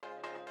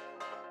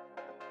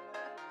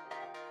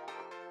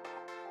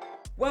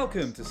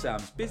Welcome to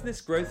Sam's Business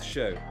Growth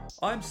Show.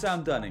 I'm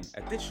Sam Dunning,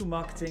 a digital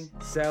marketing,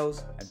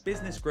 sales, and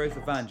business growth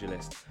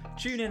evangelist.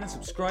 Tune in and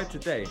subscribe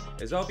today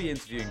as I'll be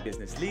interviewing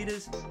business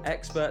leaders,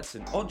 experts,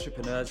 and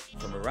entrepreneurs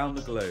from around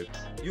the globe.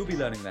 You'll be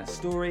learning their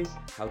story,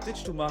 how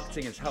digital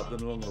marketing has helped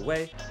them along the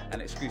way,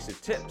 and exclusive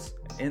tips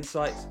and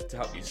insights to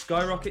help you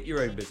skyrocket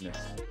your own business.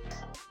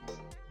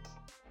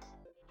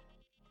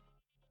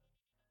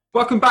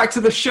 Welcome back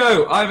to the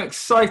show. I'm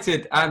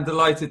excited and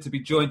delighted to be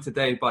joined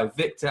today by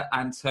Victor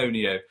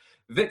Antonio.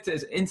 Victor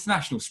is an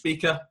international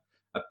speaker,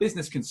 a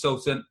business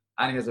consultant,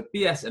 and he has a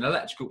BS in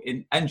electrical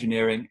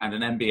engineering and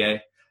an MBA.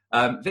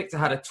 Victor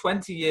had a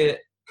 20-year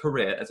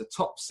career as a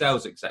top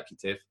sales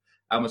executive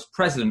and was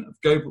president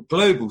of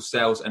global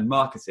sales and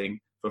marketing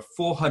for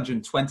a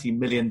 $420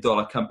 million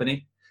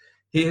company.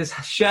 He has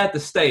shared the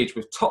stage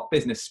with top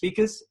business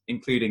speakers,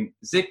 including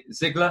Zig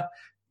Ziglar,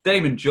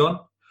 Damon John,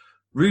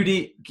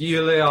 Rudy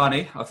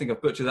Giuliani, I think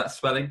I've butchered that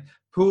spelling,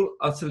 Paul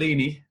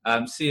Otellini,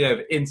 CEO of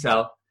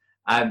Intel,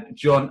 and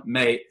John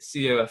May,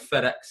 CEO of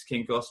FedEx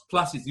Kinkoss.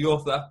 Plus, he's the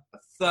author of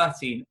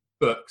 13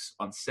 books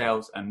on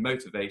sales and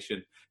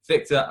motivation.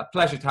 Victor, a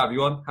pleasure to have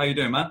you on. How are you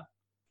doing, man?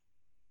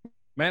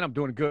 Man, I'm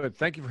doing good.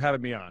 Thank you for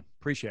having me on.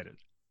 Appreciate it.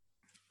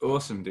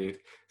 Awesome, dude.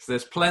 So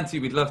there's plenty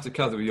we'd love to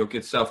cover with your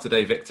good self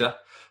today, Victor.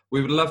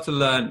 We would love to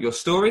learn your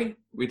story.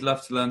 We'd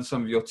love to learn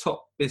some of your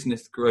top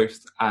business growth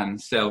and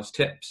sales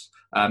tips,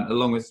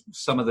 along with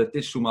some of the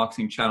digital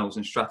marketing channels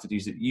and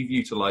strategies that you've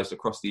utilized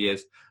across the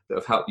years that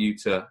have helped you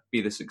to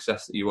be the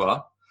success that you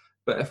are.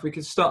 But if we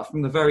could start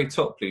from the very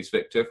top, please,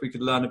 Victor, if we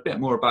could learn a bit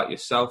more about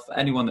yourself, for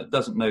anyone that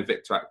doesn't know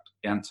Victor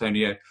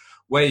Antonio,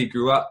 where you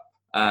grew up,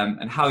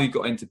 and how you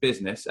got into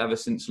business ever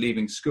since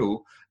leaving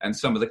school, and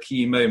some of the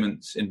key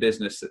moments in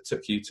business that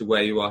took you to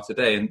where you are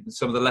today, and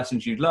some of the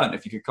lessons you've learned.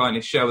 If you could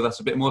kindly share with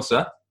us a bit more,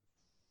 sir.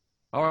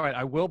 All right,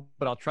 I will,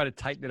 but I'll try to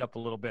tighten it up a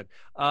little bit.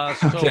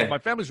 Okay. My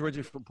family's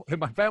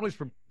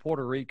from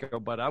Puerto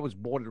Rico, but I was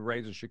born and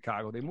raised in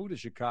Chicago. They moved to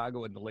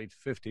Chicago in the late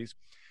 50s.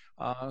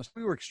 So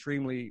we were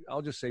extremely,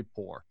 I'll just say,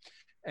 poor.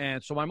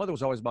 And so my mother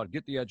was always about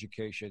get the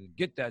education,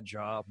 get that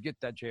job, get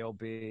that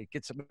job, make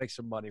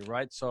some money,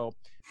 right? So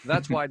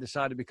that's why I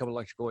decided to become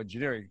electrical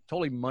engineering.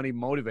 Totally money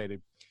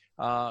motivated.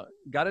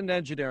 Got into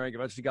engineering,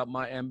 eventually got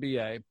my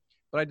MBA.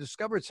 But I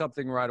discovered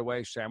something right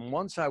away, Sam.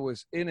 Once I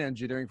was in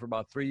engineering for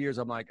about 3 years,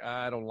 I'm like,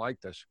 I don't like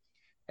this.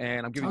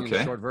 And I'm giving you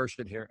the short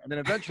version here. And then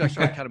eventually I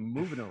started kind of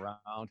moving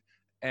around.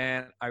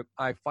 And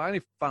I finally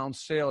found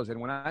sales.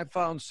 And when I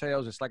found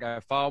sales, it's like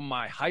I found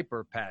my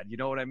hyperpad. You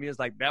know what I mean? It's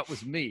like that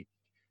was me.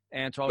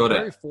 And so I was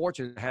very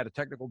fortunate. I had a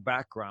technical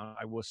background.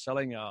 I was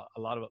selling a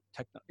lot of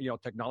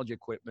technology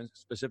equipment,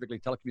 specifically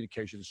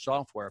telecommunications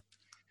software.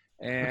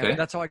 And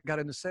that's how I got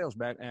into sales,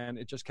 man. And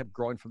it just kept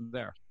growing from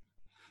there.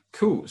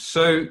 Cool.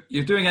 So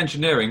you're doing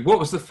engineering. What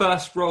was the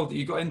first role that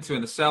you got into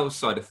in the sales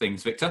side of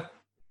things, Victor?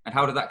 And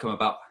how did that come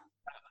about?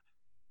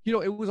 You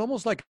know, it was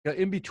almost like an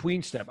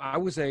in-between step. I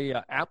was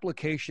a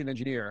application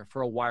engineer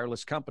for a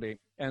wireless company.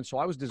 And so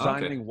I was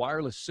designing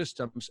wireless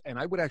systems, and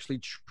I would actually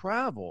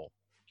travel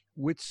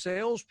with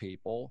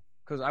salespeople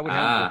because I would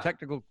handle the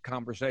technical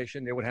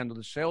conversation. They would handle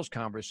the sales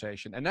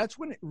conversation. And that's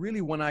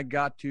when I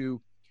got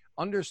to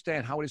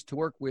understand how it is to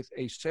work with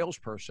a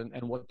salesperson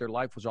and what their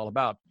life was all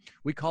about.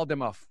 We called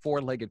them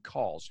four-legged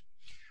calls.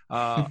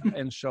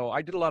 And so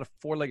I did a lot of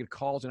four-legged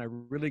calls, and I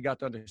really got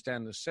to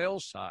understand the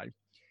sales side.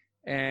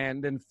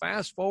 And then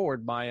fast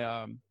forward,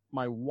 my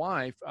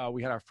wife,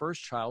 we had our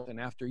first child, and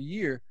after a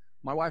year,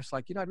 my wife's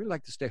like, I'd really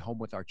like to stay home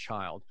with our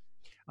child.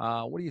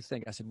 What do you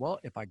think? I said, well,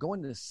 if I go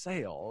into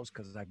sales,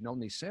 because I've known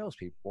these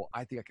salespeople,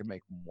 I think I can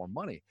make more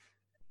money.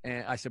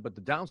 And I said, but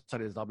the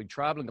downside is I'll be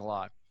traveling a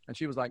lot. And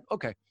she was like,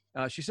 okay.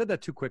 She said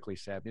that too quickly,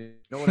 Sam. You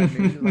know what I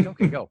mean? She was like,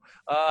 okay, go.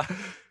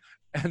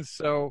 And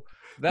so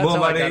that's more how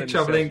money, I got into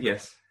traveling. sales.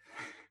 Yes.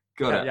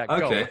 Got it. Yeah,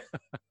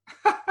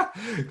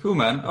 okay. Cool,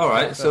 man. All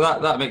right. So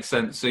that makes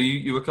sense. So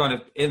you were kind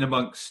of in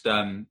amongst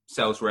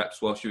sales reps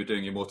whilst you were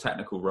doing your more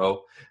technical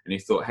role, and you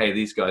thought, hey,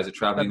 these guys are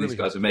traveling, these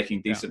guys are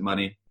making decent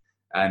money,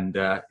 and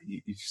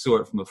you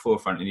saw it from the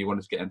forefront and you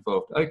wanted to get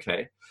involved.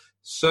 Okay.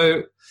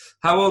 So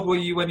how old were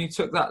you when you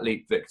took that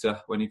leap, Victor,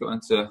 when you got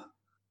into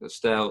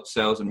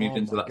sales and moved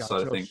into that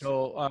side of things?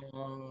 So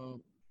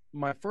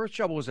my first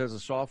job was as a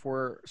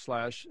software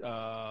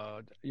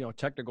 /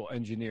 technical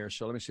engineer.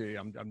 So let me see.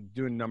 I'm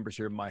doing numbers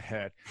here in my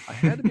head. I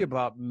had to be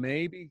about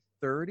maybe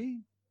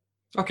 30.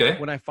 Okay.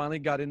 When I finally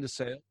got into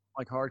sales,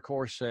 like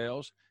hardcore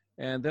sales.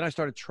 And then I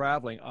started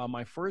traveling.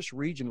 My first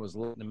region was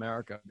Latin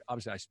America.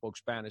 Obviously, I spoke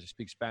Spanish. I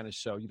speak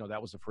Spanish. So,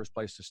 that was the first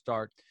place to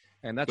start.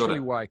 And that's really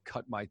where I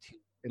cut my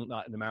teeth in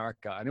Latin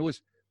America. And it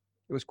was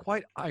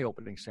quite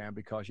eye-opening, Sam,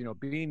 because,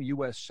 being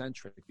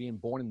U.S.-centric, being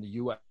born in the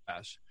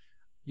U.S.,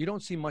 you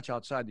don't see much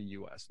outside the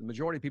U.S. The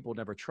majority of people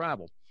never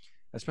travel,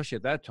 especially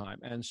at that time.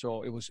 And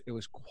so it was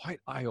quite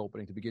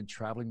eye-opening to begin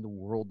traveling the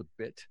world a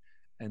bit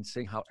and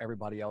seeing how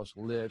everybody else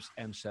lives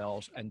and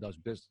sells and does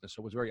business.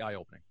 So it was very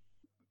eye-opening.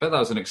 I bet that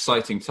was an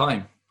exciting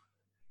time.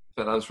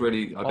 But that was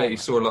really, I bet you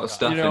saw a lot of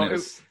stuff.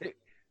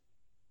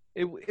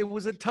 it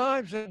was at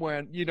times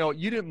when, you know,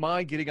 you didn't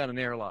mind getting on an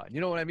airline.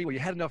 You know what I mean? When you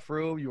had enough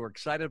room, you were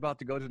excited about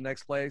to go to the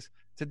next place.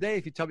 Today,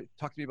 if you talk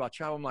to me about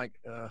travel, I'm like,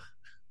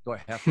 do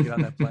I have to get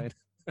on that plane?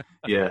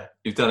 Yeah,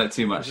 you've done it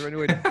too much. Is there any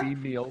way to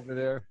beam me over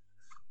there?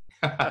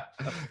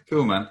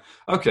 Cool, man.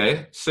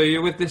 Okay, so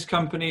you're with this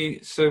company.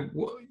 So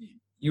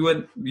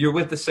you're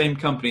with the same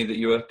company that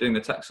you were doing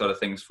the tech side of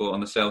things for on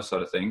the sales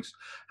side of things.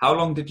 How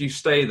long did you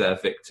stay there,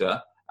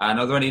 Victor? And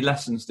are there any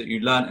lessons that you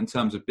learned in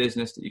terms of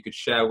business that you could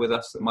share with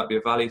us that might be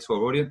of value to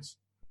our audience?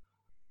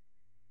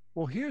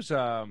 Well, here's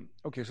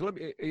okay. So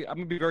I'm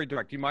gonna be very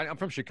direct. You mind? I'm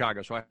from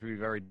Chicago, so I have to be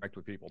very direct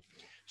with people.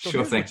 So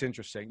sure thing. What's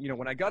interesting, you know,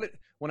 when I got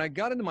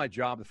into my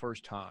job the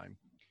first time,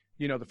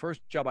 you know, the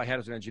first job I had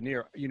as an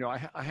engineer, you know, I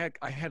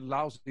had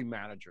lousy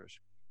managers.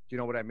 Do you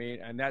know what I mean?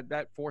 And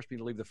that forced me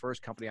to leave the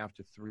first company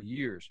after 3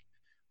 years.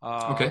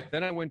 Okay.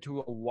 Then I went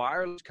to a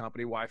wireless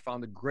company where I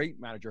found a great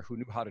manager who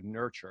knew how to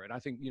nurture. And I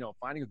think, you know,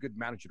 finding a good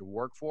manager to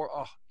work for,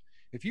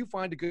 if you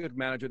find a good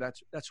manager,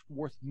 that's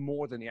worth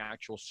more than the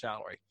actual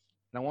salary.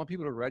 And I want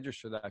people to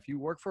register that. If you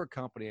work for a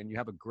company and you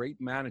have a great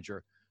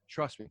manager,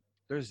 trust me,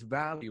 there's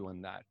value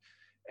in that.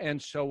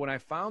 And so when I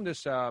found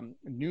this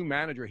new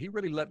manager, he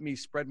really let me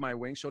spread my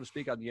wings, so to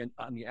speak, on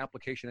the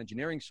application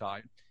engineering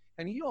side.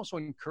 And he also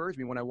encouraged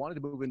me when I wanted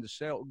to move into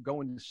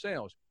go into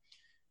sales.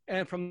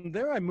 And from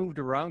there, I moved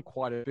around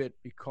quite a bit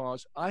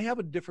because I have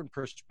a different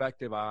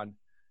perspective on,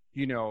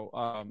 you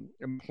know,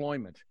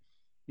 employment.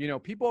 You know,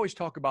 people always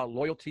talk about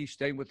loyalty,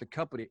 staying with the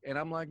company. And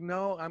I'm like,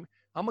 no,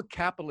 I'm a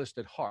capitalist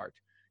at heart.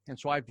 And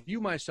so I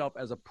view myself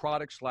as a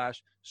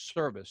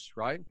product/service,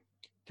 right?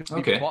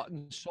 To be bought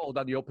and sold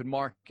on the open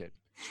market.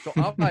 So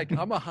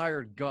I'm a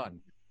hired gun.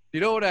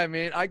 You know what I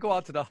mean? I go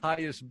out to the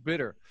highest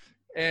bidder.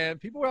 And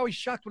people are always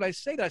shocked when I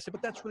say that. I said,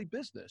 but that's really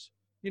business.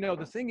 You know,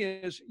 the thing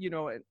is, you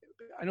know, I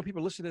know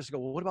people listen to this and go,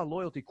 well, what about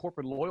loyalty,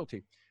 corporate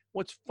loyalty?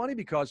 Well, it's funny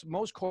because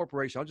most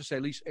corporations, I'll just say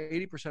at least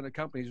 80% of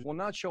companies will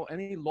not show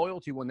any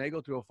loyalty when they go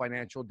through a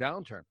financial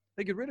downturn.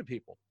 They get rid of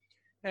people.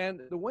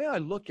 And the way I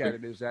look at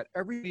it is that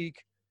every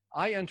week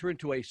I enter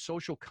into a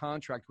social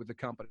contract with the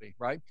company,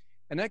 right?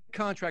 And that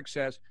contract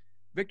says,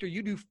 Victor,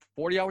 you do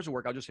 40 hours of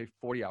work. I'll just say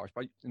 40 hours.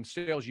 But in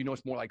sales, you know,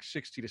 it's more like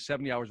 60 to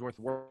 70 hours worth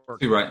of work.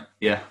 You're right.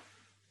 Yeah.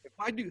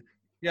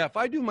 If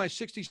I do my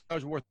 60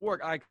 hours worth of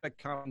work, I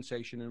expect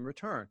compensation in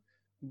return.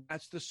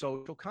 That's the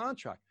social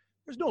contract.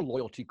 There's no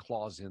loyalty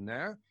clause in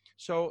there.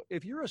 So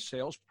if you're a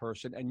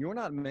salesperson and you're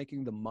not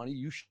making the money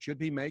you should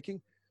be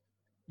making,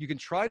 you can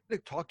try to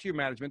talk to your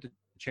management to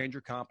change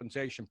your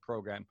compensation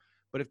program.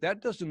 But if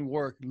that doesn't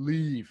work,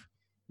 leave.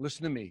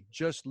 Listen to me.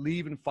 Just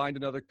leave and find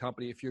another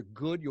company. If you're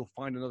good, you'll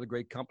find another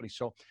great company.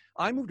 So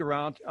I moved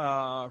around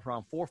 4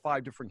 or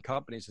 5 different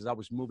companies as I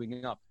was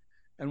moving up.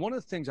 And one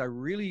of the things I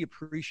really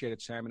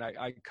appreciated, Sam, and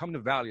I come to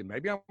value,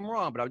 maybe I'm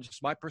wrong, but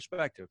just my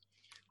perspective.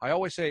 I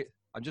always say,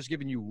 I'm just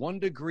giving you 1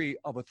 degree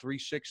of a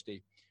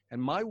 360.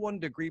 And my 1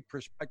 degree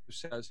perspective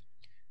says,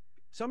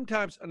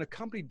 sometimes a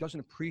company doesn't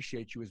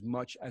appreciate you as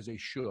much as they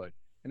should.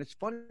 And it's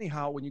funny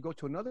how when you go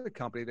to another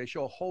company, they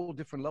show a whole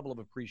different level of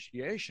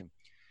appreciation.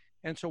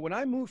 And so when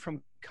I moved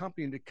from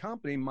company to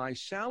company, my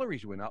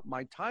salaries went up,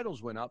 my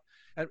titles went up,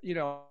 and, you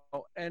know,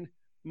 and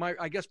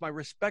I guess my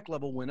respect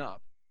level went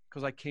up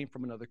because I came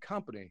from another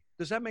company.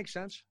 Does that make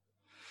sense?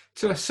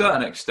 To a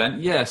certain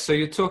extent, yeah. So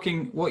you're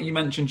talking, what you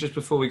mentioned just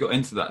before we got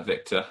into that,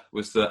 Victor,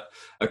 was that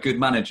a good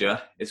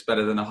manager is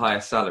better than a higher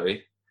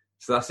salary.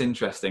 So that's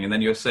interesting. And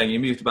then you were saying you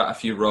moved about a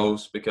few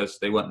roles because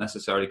they weren't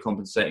necessarily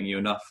compensating you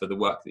enough for the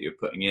work that you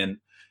were putting in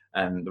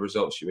and the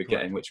results you were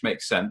getting, which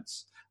makes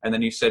sense. And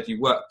then you said you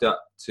worked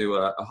up to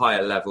a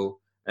higher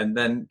level. And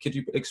then could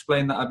you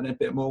explain that a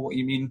bit more, what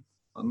you mean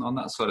on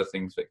that side of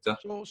things, Victor?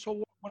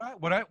 So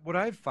what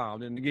I've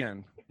found, and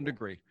again, 1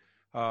 degree,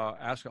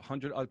 ask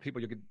 100 other people,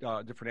 you get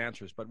different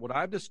answers. But what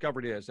I've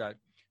discovered is that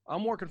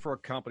I'm working for a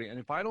company, and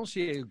if I don't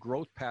see a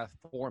growth path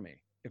for me,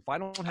 if I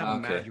don't have a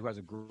manager who has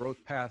a growth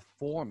path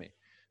for me,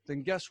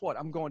 then guess what?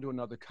 I'm going to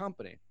another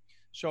company.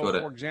 So,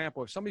 for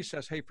example, if somebody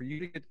says, hey, for you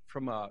to get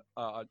from a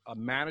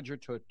manager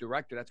to a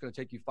director, that's going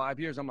to take you 5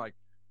 years. I'm like,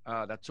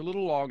 that's a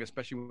little long,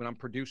 especially when I'm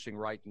producing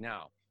right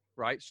now,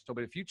 right? So,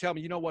 but if you tell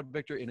me, you know what,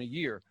 Victor, in a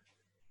year,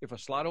 if a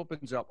slot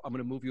opens up, I'm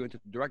going to move you into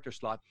the director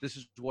slot. This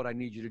is what I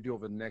need you to do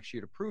over the next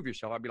year to prove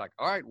yourself. I'd be like,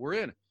 all right, we're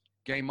in.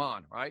 Game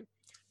on, right?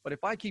 But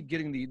if I keep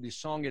getting the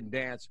song and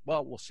dance,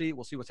 well, we'll see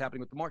what's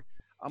happening with the market.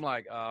 I'm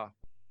like,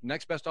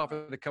 next best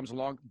offer that comes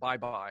along,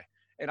 bye-bye.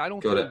 And I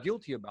don't feel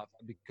guilty about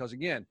that because,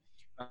 again,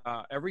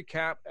 every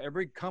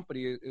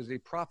company is a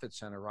profit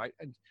center, right?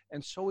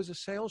 And so is a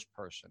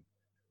salesperson.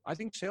 I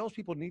think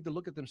salespeople need to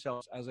look at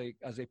themselves as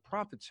a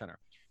profit center.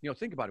 You know,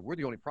 think about it. We're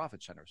the only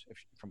profit centers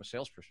from a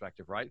sales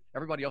perspective, right?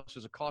 Everybody else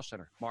is a cost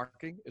center.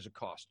 Marketing is a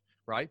cost,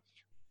 right?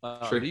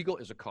 Legal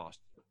is a cost.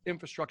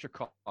 Infrastructure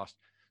cost.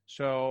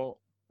 So,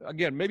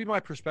 again, maybe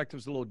my perspective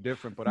is a little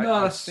different, but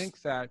I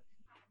think that,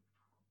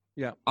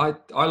 yeah. I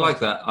like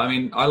that. I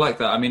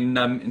mean,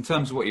 in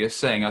terms of what you're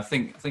saying, I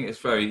think it's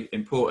very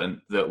important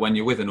that when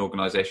you're with an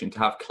organization to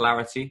have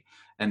clarity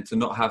and to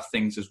not have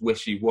things as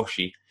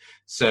wishy-washy.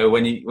 So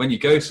when you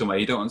go somewhere,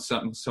 you don't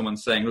want someone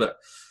saying, look,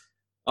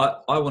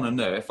 I want to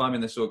know, if I'm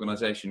in this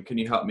organization, can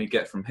you help me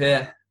get from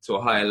here to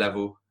a higher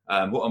level?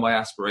 What are my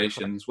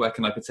aspirations? Where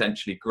can I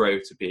potentially grow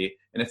to be?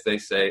 And if they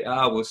say,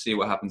 we'll see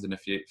what happens in a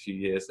few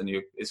years, then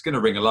it's going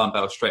to ring alarm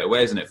bells straight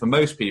away, isn't it? For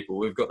most people,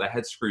 we've got their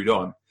heads screwed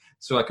on.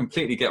 So I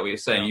completely get what you're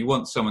saying. Yeah. You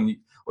want someone,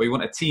 or you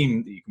want a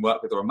team that you can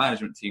work with, or a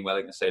management team where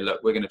they're going to say,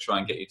 look, we're going to try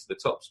and get you to the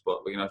top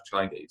spot. We're going to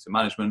try and get you to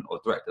management or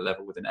director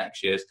level within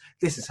X years.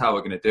 This is how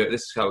we're going to do it.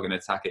 This is how we're going to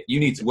attack it.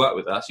 You need to work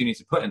with us. You need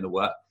to put in the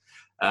work.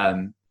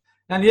 And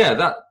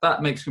yeah,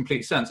 that makes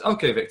complete sense.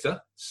 Okay, Victor.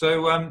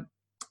 So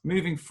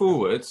moving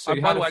forward, so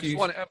by the way, I just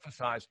want to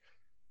emphasize,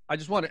 I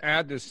just want to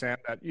add this, Sam,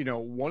 that,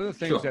 one of the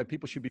things that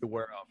people should be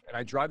aware of, and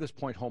I drive this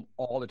point home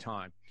all the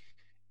time,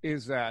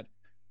 is that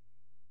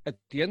at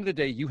the end of the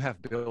day, you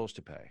have bills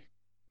to pay.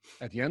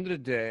 At the end of the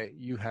day,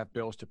 you have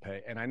bills to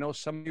pay. And I know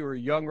some of you are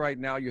young right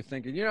now. You're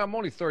thinking, I'm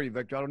only 30,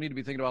 Victor. I don't need to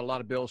be thinking about a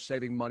lot of bills,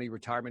 saving money,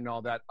 retirement, and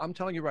all that. I'm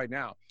telling you right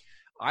now,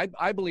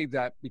 I believe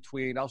that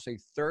between, I'll say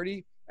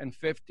 30 and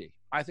 50,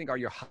 I think are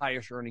your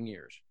highest earning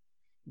years.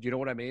 Do you know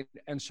what I mean?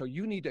 And so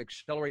you need to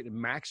accelerate and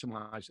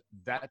maximize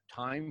that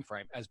time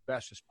frame as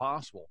best as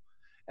possible.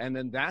 And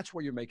then that's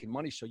where you're making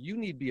money. So you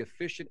need to be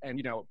efficient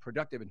and,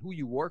 productive in who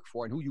you work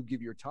for and who you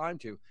give your time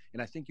to.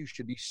 And I think you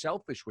should be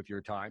selfish with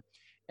your time.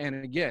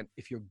 And again,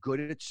 if you're good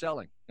at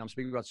selling, I'm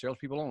speaking about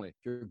salespeople only. If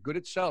you're good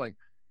at selling,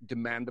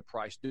 demand the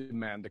price,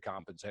 demand the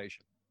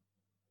compensation.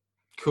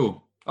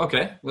 Cool.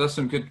 Okay. Well, that's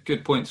some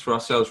good points for our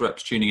sales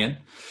reps tuning in.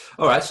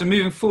 All right. So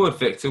moving forward,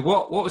 Victor,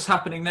 what was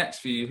happening next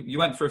for you? You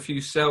went for a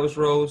few sales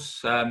roles.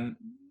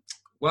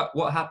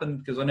 What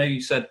happened? Because I know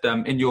you said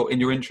in your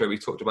intro, we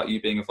talked about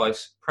you being a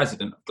vice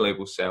president of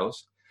global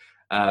sales.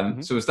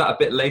 So was that a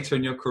bit later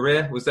in your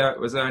career? Was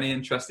there any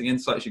interesting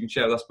insights you can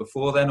share with us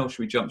before then, or should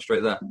we jump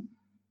straight there?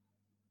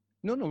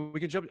 No, we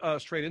can jump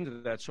straight into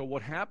that. So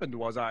what happened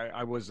was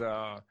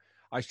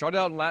I started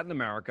out in Latin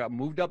America,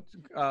 moved up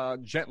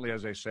gently,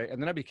 as they say,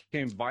 and then I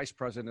became vice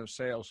president of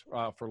sales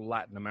for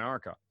Latin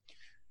America.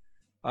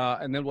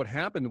 And then what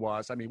happened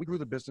was, we grew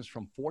the business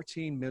from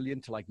 14 million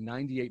to like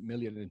 98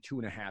 million in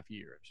 2.5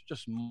 years.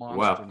 Just monster.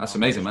 Wow, that's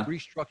amazing, man.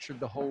 Restructured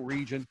the whole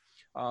region.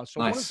 So nice.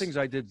 One of the things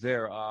I did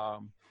there,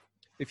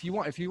 if you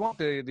want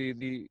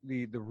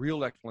the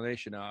real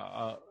explanation,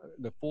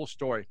 the full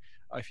story,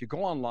 if you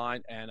go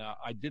online and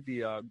I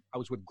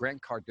was with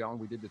Grant Cardone.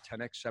 We did the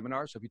 10X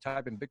seminar. So if you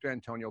type in Victor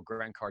Antonio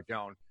Grant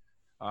Cardone,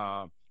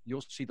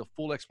 you'll see the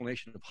full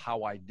explanation of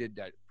how I did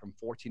that from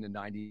 14 to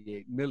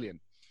 98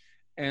 million.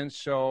 And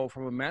so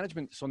from a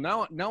management, so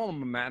now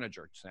I'm a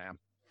manager, Sam.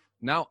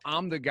 Now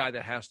I'm the guy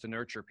that has to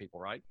nurture people,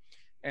 right?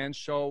 And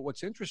so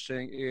what's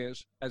interesting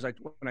is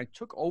when I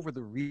took over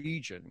the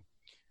region,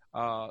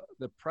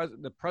 the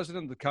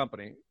president of the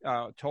company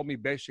told me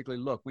basically,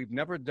 look, we've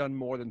never done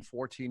more than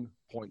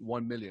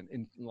 14.1 million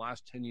in the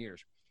last 10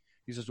 years.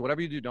 He says,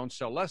 whatever you do, don't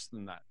sell less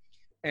than that.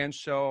 And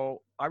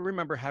so I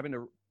remember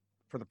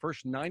for the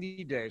first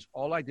 90 days,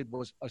 all I did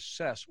was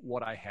assess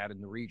what I had in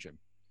the region.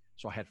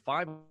 So I had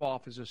 5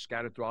 offices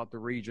scattered throughout the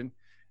region.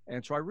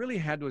 And so I really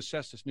had to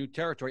assess this new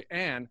territory,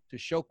 and to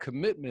show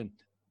commitment,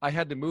 I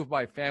had to move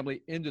my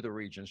family into the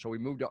region. So we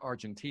moved to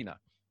Argentina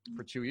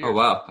for 2 years. Oh,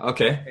 wow.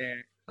 Okay.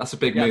 And that's a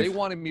big move. They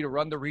wanted me to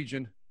run the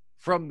region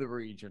from the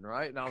region,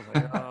 right? And I was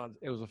like,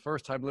 it was the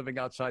first time living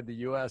outside the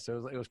U.S.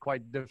 It was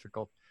quite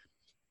difficult.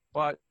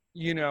 But,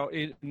 in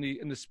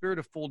the spirit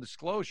of full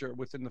disclosure,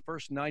 within the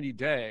first 90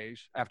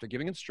 days, after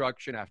giving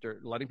instruction, after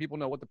letting people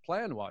know what the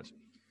plan was,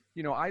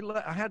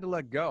 I had to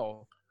let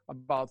go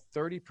about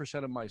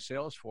 30% of my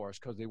sales force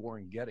because they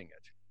weren't getting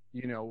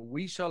it.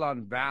 We sell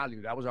on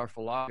value. That was our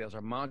philosophy, as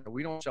our mantra.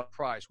 We don't sell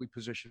price. We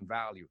position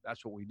value.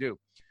 That's what we do.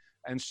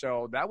 And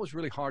so that was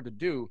really hard to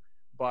do.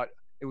 But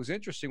it was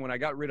interesting, when I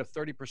got rid of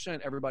 30%,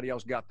 everybody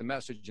else got the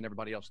message and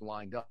everybody else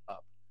lined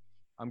up.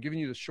 I'm giving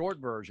you the short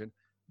version,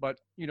 but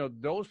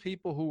those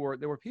people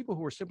there were people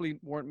who simply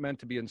weren't meant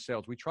to be in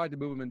sales. We tried to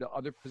move them into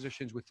other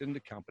positions within the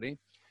company.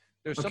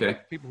 There's some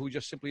people who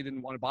just simply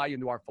didn't want to buy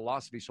into our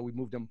philosophy, so we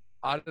moved them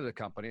out of the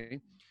company.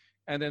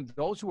 And then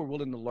those who were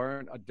willing to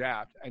learn,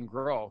 adapt, and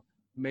grow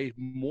made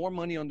more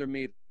money under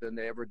me than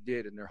they ever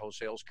did in their whole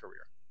sales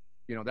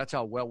career. That's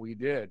how well we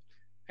did.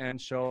 And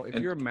so if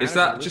you're a manager, is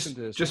that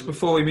just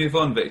before we move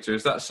on, Victor,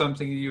 is that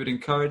something you would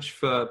encourage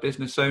for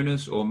business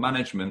owners or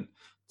management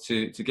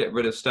to get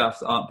rid of staff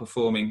that aren't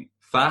performing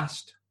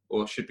fast,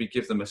 or should we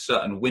give them a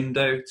certain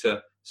window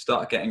to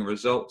start getting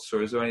results,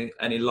 or is there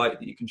any light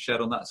that you can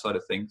shed on that side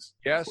of things?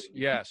 Yes.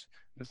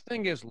 The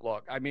thing is,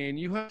 look,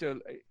 you have to,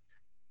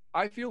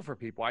 I feel for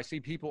people. I see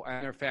people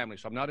and their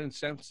families, so I'm not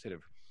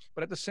insensitive,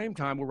 but at the same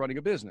time, we're running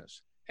a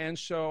business. And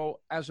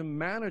so as a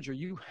manager,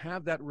 you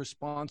have that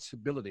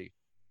responsibility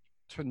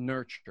to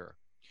nurture.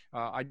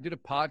 I did a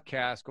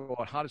podcast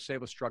on how to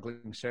save a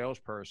struggling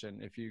salesperson.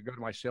 If you go to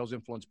my Sales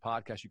Influence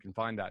podcast, you can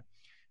find that.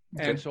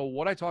 Okay. And so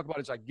what I talk about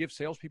is I give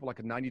salespeople like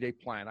a 90-day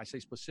plan. I say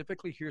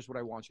specifically, here's what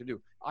I want you to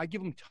do. I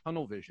give them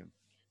tunnel vision.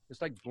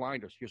 It's like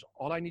blinders. Here's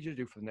all I need you to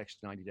do for the next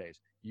 90 days.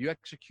 You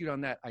execute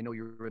on that, I know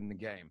you're in the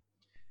game.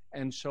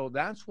 And so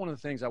that's one of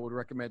the things I would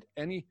recommend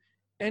any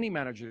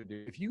manager to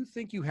do. If you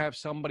think you have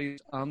somebody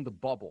on the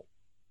bubble,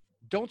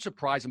 don't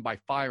surprise them by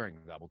firing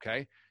them,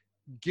 okay?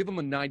 Give them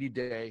a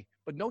 90-day,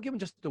 but don't give them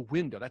just the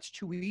window. That's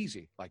too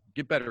easy. Like,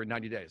 get better in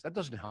 90 days. That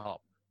doesn't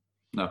help.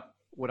 No.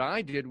 What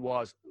I did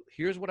was,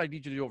 here's what I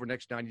need you to do over the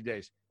next 90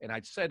 days. And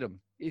I'd said to them,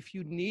 if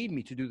you need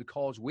me to do the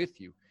calls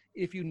with you,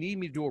 if you need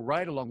me to do a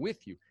ride along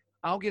with you,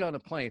 I'll get on a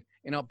plane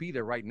and I'll be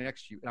there right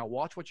next to you and I'll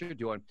watch what you're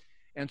doing.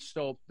 And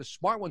so the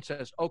smart one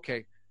says,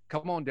 okay,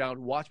 come on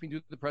down, watch me do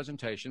the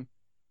presentation.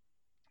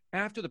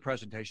 After the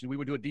presentation, we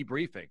would do a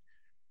debriefing.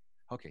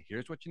 Okay,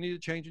 here's what you need to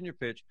change in your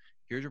pitch.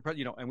 Here's your,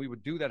 and we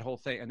would do that whole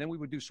thing. And then we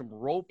would do some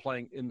role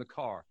playing in the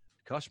car.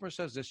 The customer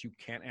says this, you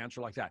can't answer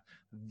like that.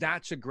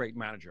 That's a great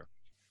manager.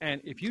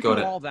 And if you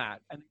do all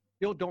that and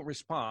still don't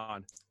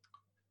respond,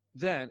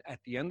 then at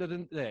the end of the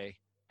day,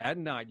 at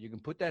night, you can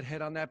put that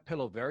head on that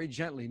pillow very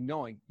gently,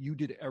 knowing you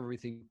did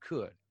everything you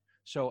could.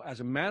 So as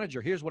a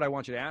manager, here's what I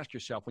want you to ask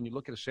yourself when you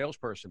look at a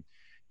salesperson.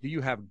 Do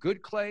you have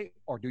good clay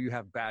or do you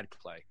have bad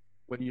clay?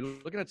 When you're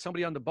looking at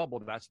somebody on the bubble,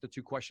 that's the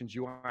two questions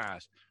you are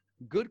asked.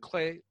 Good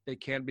clay, they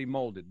can be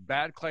molded.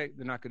 Bad clay,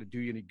 they're not going to do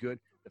you any good.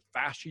 The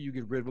faster you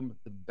get rid of them,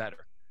 the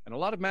better. And a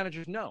lot of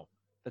managers know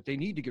that they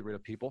need to get rid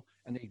of people,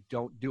 and they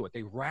don't do it.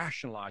 They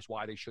rationalize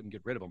why they shouldn't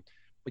get rid of them.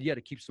 But yet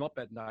it keeps them up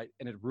at night,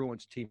 and it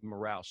ruins team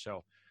morale.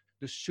 So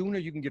the sooner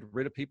you can get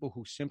rid of people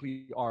who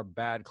simply are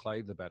bad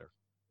clay, the better.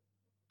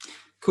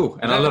 Cool.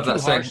 And I love that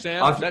saying.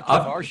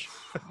 Harsh?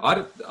 I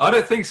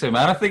don't think so,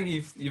 man. I think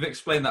you've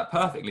explained that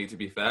perfectly, to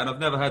be fair. And I've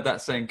never heard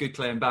that saying, good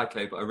clay and bad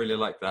clay, but I really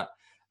like that.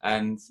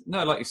 And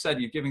no, like you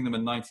said, you're giving them a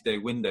 90-day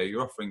window.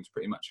 You're offering to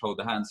pretty much hold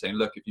the hand, saying,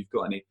 look, if you've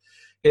got any,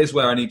 here's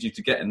where I need you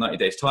to get in 90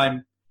 days'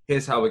 time.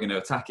 Here's how we're going to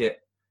attack it.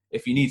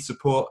 If you need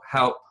support,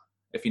 help,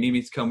 if you need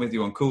me to come with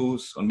you on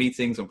calls, on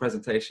meetings, on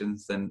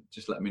presentations, then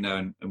just let me know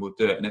and we'll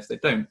do it. And if they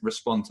don't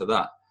respond to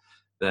that,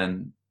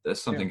 then there's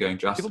something going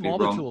drastically wrong. Give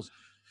them all the tools.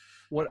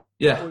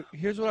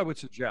 Here's what I would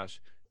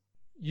suggest.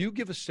 You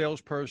give a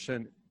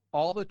salesperson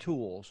all the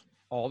tools,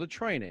 all the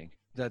training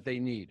that they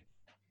need.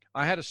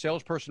 I had a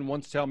salesperson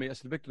once tell me, I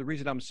said, Victor, the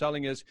reason I'm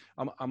selling is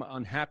I'm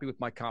unhappy with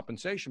my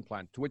compensation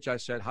plan. To which I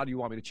said, how do you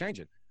want me to change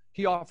it?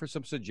 He offered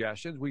some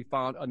suggestions. We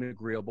found an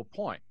agreeable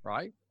point,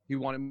 right? He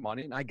wanted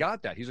money, and I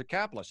got that. He's a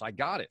capitalist. I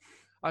got it.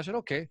 I said,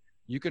 okay,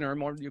 you can earn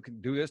more. You can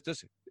do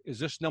this. Is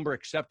this number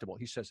acceptable?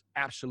 He says,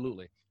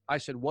 absolutely. I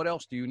said, what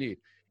else do you need?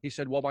 He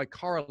said, well, my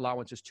car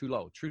allowance is too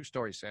low. True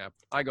story, Sam.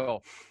 I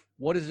go,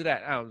 what is it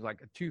at? I was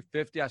like,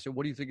 $250. I said,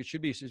 what do you think it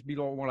should be? He says, be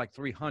more like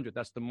 $300.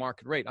 That's the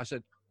market rate. I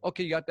said,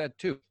 okay, you got that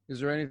too. Is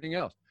there anything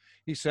else?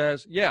 He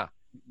says, yeah,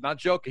 not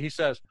joking. He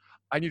says,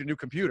 I need a new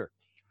computer.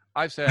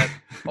 I said,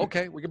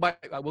 okay,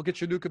 we'll get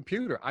you a new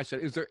computer. I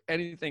said, is there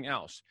anything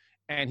else?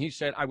 And he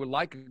said, I would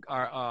like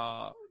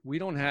we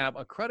don't have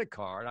a credit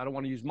card. I don't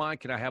want to use mine.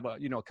 Can I have a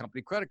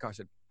company credit card? I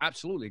said,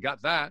 absolutely,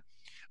 got that.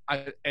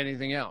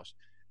 Anything else?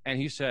 And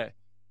he said,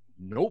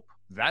 nope,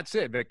 that's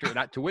it, Victor.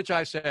 To which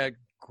I said,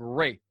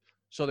 great.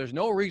 So there's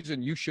no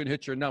reason you should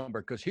hit your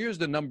number, because here's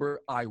the number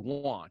I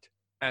want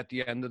at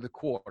the end of the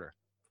quarter.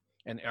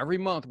 And every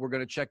month we're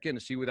going to check in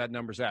to see where that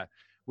number's at.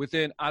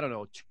 Within,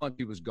 2 months,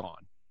 he was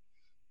gone.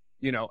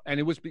 And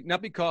it was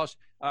not because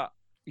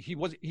it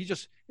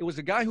was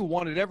a guy who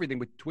wanted everything,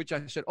 but to which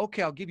I said,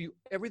 okay, I'll give you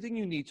everything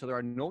you need so there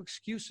are no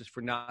excuses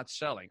for not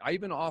selling. I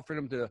even offered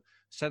him to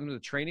send him to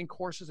the training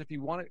courses if he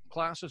wanted,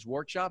 classes,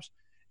 workshops,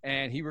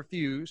 and he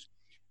refused.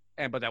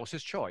 But that was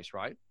his choice,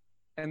 right?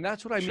 And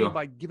that's what I mean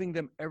by giving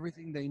them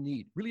everything they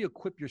need. Really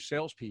equip your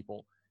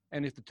salespeople.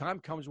 And if the time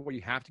comes where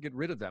you have to get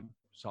rid of them,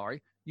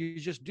 you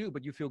just do,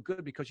 but you feel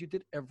good because you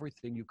did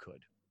everything you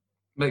could.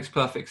 Makes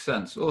perfect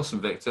sense.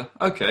 Awesome, Victor.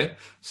 Okay,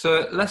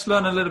 so let's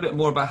learn a little bit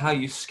more about how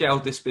you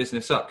scaled this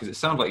business up, because it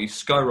sounds like you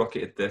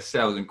skyrocketed their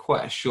sales in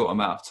quite a short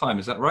amount of time.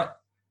 Is that right?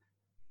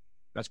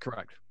 That's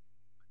correct.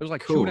 It was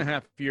like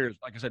 2.5 years.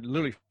 Like I said,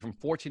 literally from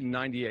 14 to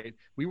 98,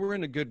 we were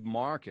in a good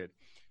market.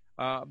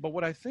 But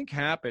what I think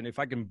happened, if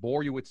I can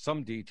bore you with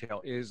some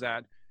detail, is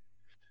that,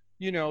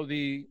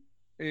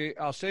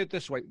 I'll say it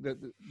this way,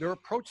 their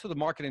approach to the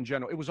market in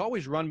general, it was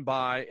always run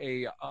by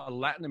a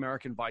Latin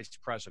American vice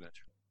president.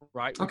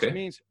 Right. Which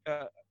means in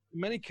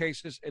many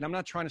cases, and I'm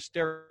not trying to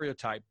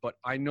stereotype, but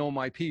I know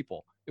my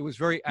people. It was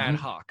very ad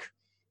hoc.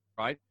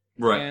 Right.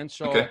 Right. And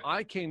so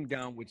I came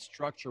down with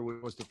structure,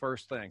 which was the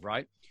first thing.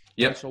 Right.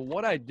 Yeah. So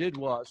what I did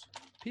was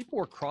people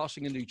were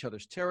crossing into each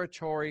other's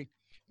territory.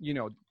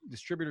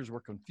 Distributors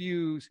were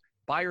confused.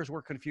 Buyers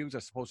were confused, I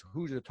suppose,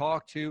 who to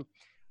talk to.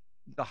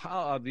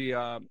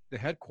 The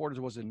headquarters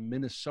was in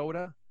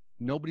Minnesota.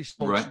 Nobody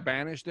spoke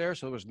Spanish there,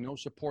 so there was no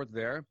support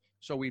there.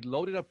 So we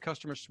loaded up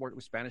customer support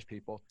with Spanish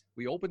people.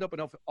 We opened up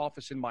an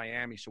office in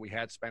Miami, so we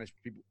had Spanish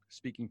people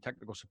speaking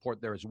technical support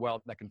there as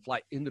well that can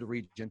fly into the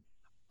region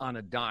on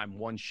a dime,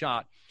 one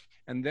shot.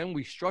 And then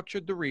we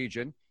structured the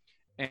region,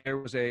 and there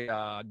was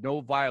a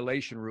no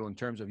violation rule in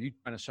terms of you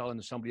trying to sell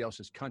into somebody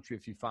else's country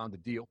if you found a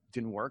deal. It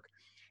didn't work.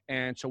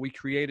 And so we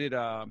created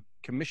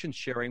commission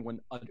sharing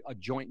when a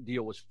joint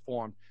deal was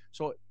formed.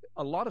 So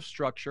a lot of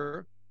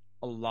structure,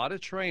 a lot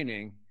of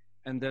training,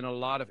 and then a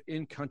lot of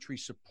in-country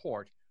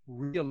support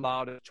really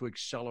allowed us to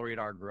accelerate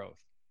our growth.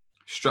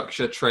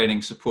 Structure,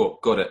 training,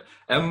 support. Got it.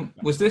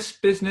 Was this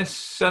business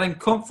selling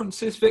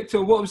conferences,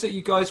 Victor? What was it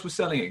you guys were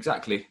selling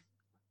exactly?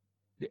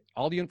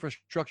 All the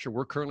infrastructure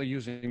we're currently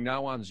using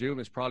now on Zoom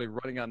is probably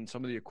running on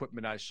some of the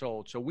equipment I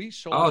sold. So we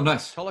sold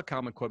nice.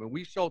 telecom equipment.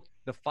 We sold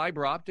the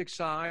fiber optic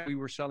side. We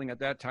were selling at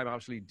that time,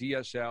 obviously,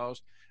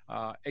 DSLs,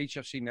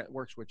 HFC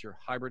networks, which are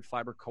hybrid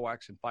fiber,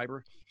 coax, and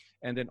fiber.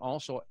 And then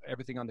also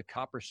everything on the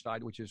copper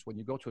side, which is when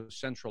you go to a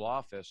central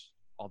office,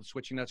 all the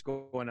switching that's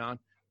going on,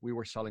 we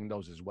were selling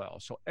those as well.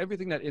 So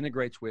everything that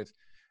integrates with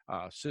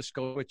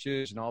Cisco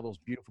switches and all those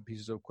beautiful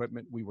pieces of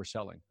equipment, we were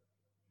selling.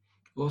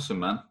 Awesome,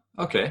 man.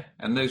 Okay,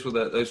 and those were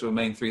the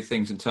main three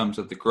things in terms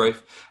of the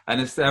growth. And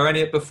is there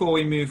any, before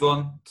we move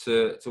on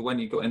to when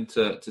you got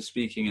into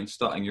speaking and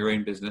starting your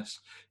own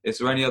business, is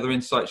there any other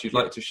insights you'd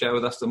like to share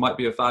with us that might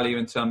be of value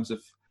in terms of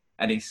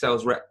any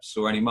sales reps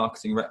or any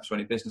marketing reps or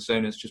any business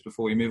owners just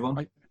before we move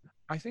on?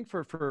 I think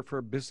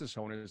for business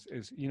owners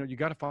is, you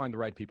got to find the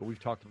right people. We've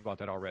talked about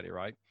that already,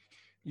 right?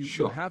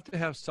 You have to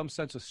have some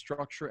sense of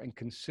structure and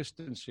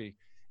consistency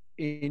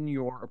in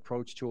your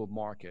approach to a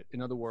market.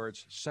 In other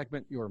words,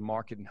 segment your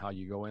market and how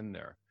you go in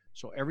there.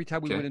 So every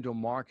time we went into a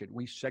market,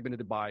 we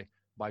segmented it by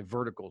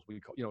verticals.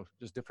 We call,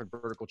 just different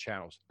vertical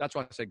channels. That's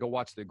why I say go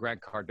watch the Grant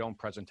Cardone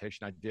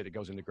presentation I did. It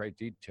goes into great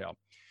detail.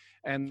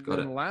 And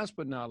then last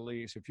but not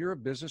least, if you're a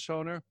business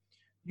owner,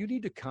 you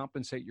need to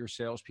compensate your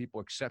salespeople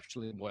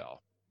exceptionally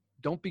well.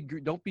 Don't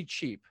be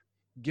cheap.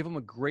 Give them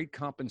a great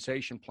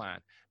compensation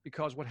plan,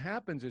 because what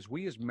happens is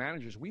we as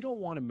managers, we don't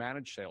want to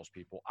manage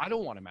salespeople. I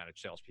don't want to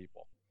manage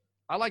salespeople.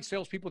 I like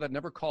salespeople that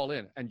never call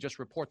in and just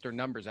report their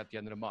numbers at the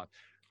end of the month.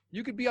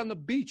 You could be on the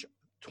beach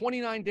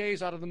 29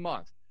 days out of the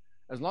month.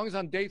 As long as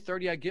on day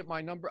 30 I get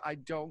my number, I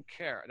don't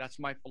care. That's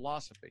my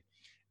philosophy.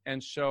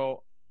 And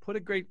so put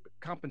a great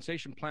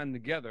compensation plan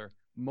together.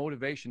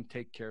 Motivation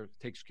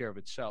takes care of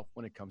itself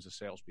when it comes to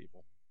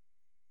salespeople.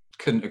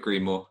 Couldn't agree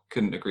more.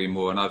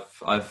 And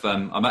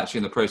I'm actually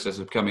in the process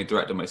of becoming a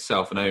director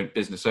myself and a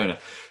business owner.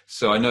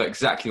 So I know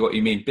exactly what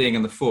you mean. Being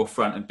in the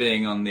forefront and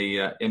being on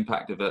the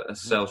impact of a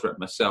sales rep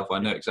myself, I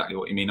know exactly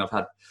what you mean. I've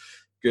had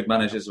good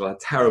managers, I've had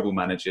terrible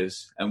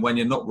managers. And when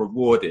you're not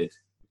rewarded,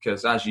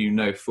 because as you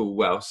know full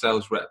well,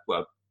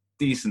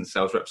 decent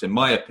sales reps, in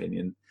my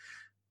opinion,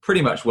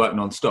 pretty much work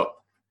non-stop.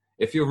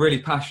 If you're really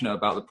passionate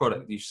about the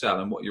product you sell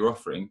and what you're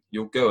offering,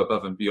 you'll go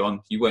above and beyond.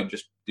 You won't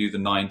just do the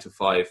 9 to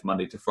 5,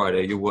 Monday to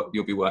Friday. You'll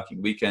be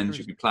working weekends.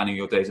 You'll be planning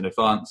your days in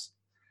advance,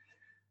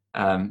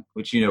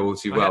 which you know all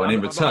too well. And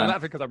in return, I'm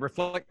laughing because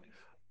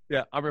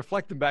I'm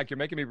reflecting back. You're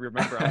making me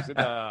remember. I was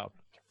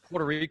in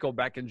Puerto Rico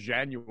back in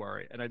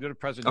January, and I did a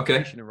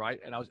presentation, right?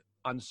 And I was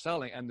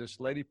unselling, and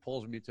this lady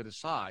pulls me to the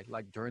side,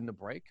 like during the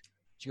break.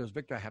 She goes,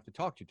 "Victor, I have to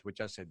talk to you." To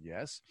which I said,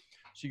 "Yes."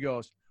 She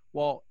goes,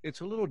 "Well, it's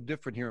a little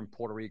different here in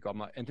Puerto Rico." I'm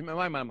like, and to my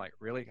mind, I'm like,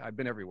 "Really? I've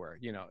been everywhere.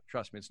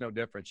 Trust me, it's no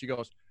different." She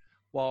goes,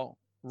 "Well,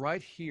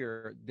 right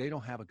here, they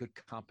don't have a good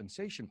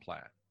compensation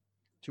plan."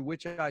 To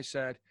which I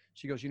said,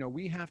 she goes,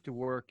 "We have to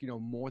work,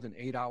 more than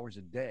 8 hours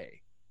a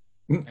day,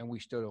 and we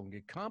still don't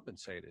get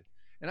compensated."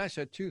 And I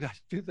said two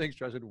things.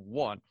 I said,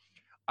 one,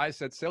 I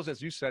said, sales,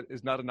 as you said,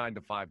 is not a 9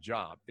 to 5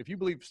 job. If you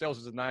believe sales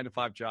is a 9 to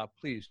 5 job,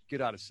 please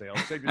get out of sales.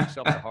 Save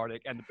yourself the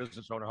heartache and the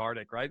business owner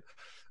heartache, right?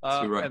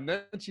 Right. And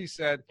then she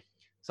said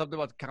something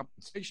about the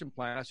compensation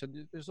plan. I said,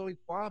 "There's only 2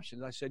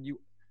 options." I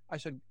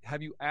said,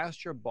 "Have you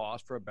asked your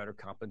boss for a better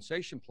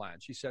compensation plan?"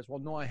 She says, "Well,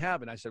 no, I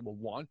haven't." I said, "Well,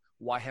 one,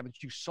 why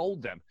haven't you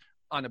sold them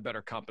on a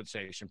better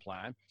compensation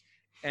plan?"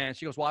 And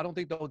she goes, "Well, I don't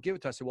think they'll give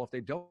it to us." I said, "Well, if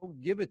they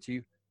don't give it to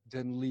you,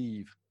 then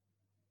leave."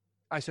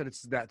 I said,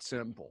 "It's that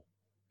simple.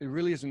 It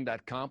really isn't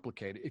that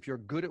complicated. If you're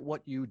good at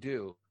what you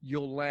do,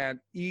 you'll land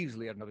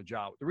easily at another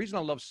job." The reason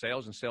I love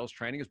sales and sales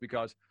training is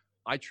because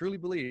I truly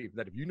believe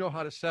that if you know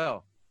how to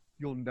sell,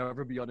 you'll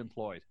never be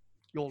unemployed.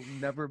 You'll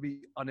never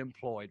be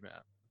unemployed,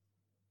 man.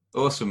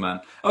 Awesome,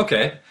 man.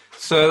 Okay,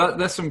 so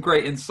there's some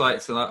great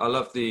insights, and I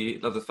love the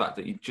fact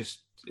that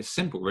it's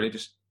simple, really.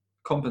 Just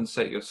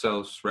compensate your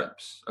sales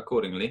reps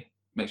accordingly,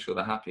 make sure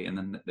they're happy, and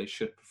then they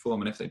should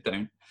perform. And if they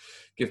don't,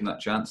 give them that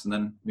chance, and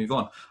then move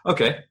on.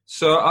 Okay,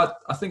 so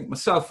I think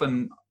myself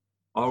and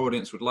our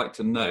audience would like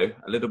to know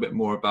a little bit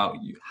more about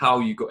how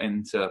you got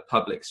into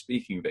public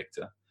speaking,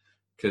 Victor,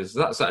 because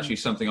that's actually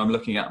something I'm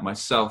looking at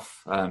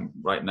myself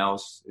right now.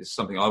 Is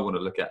something I want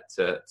to look at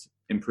to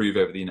improve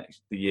over the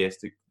years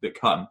that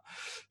come.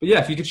 But yeah,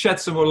 if you could shed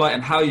some more light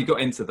on how you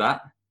got into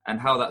that and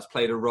how that's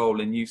played a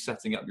role in you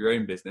setting up your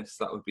own business,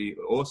 that would be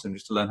awesome,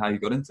 just to learn how you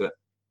got into it.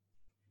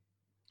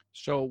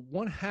 So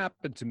what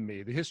happened to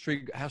me, the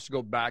history has to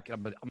go back.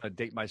 I'm going to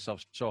date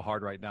myself so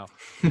hard right now.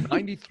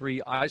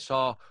 93, I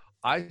saw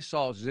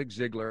Zig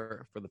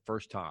Ziglar for the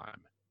first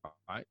time.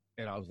 Right.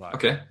 And I was like,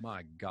 okay,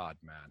 my God,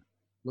 man,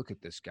 look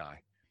at this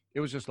guy. It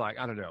was just like,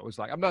 I don't know. It was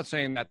like, I'm not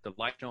saying that the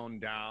light shone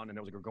down and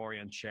there was a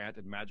Gregorian chant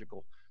and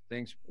magical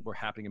things were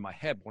happening in my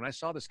head. But when I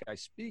saw this guy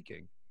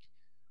speaking,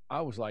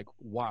 I was like,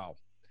 wow.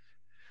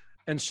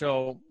 And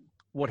so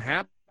what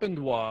happened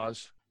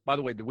was, by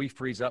the way, did we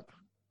freeze up?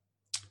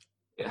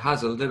 It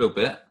has a little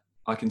bit.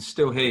 I can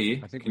still hear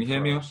you. Can you hear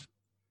me?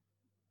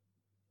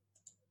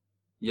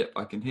 Yep,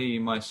 I can hear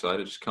you my side.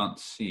 I just can't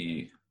see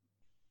you.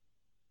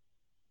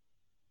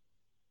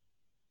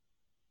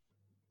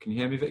 Can you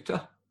hear me,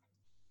 Victor?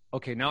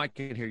 Okay, now I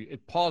can hear you.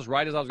 It paused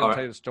right as I was going to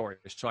tell you the story.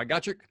 So I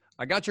got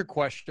your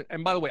question.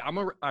 And by the way,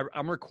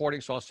 I'm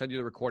recording, so I'll send you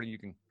the recording. You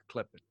can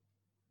clip it.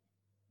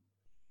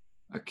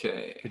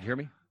 Okay. Can you hear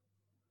me?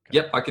 Okay.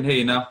 Yep, I can hear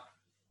you now.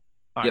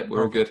 Yep,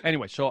 we're all good.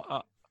 Anyway, so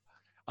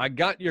I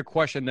got your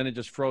question, then it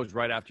just froze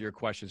right after your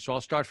question. So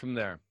I'll start from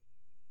there.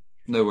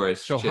 No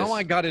worries. So Cheers. how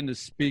I got into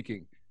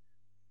speaking,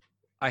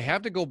 I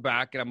have to go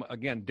back, and I'm,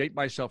 again, date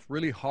myself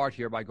really hard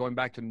here by going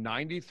back to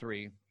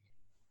 93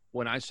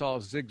 when I saw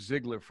Zig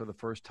Ziglar for the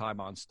first time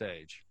on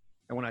stage.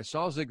 And when I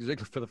saw Zig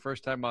Ziglar for the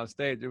first time on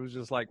stage, it was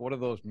just like one of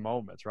those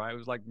moments, right? It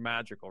was like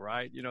magical,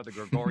 right? You know, the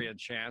Gregorian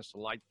chants, the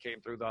light came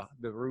through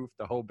the roof,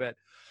 the whole bit.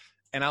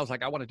 And I was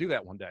like, I want to do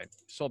that one day.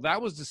 So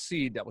that was the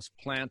seed that was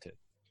planted.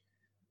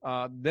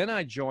 Then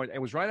I joined,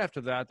 it was right after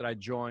that I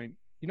joined,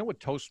 you know what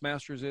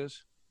Toastmasters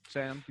is,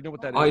 Sam? You know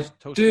what that is?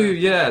 I do,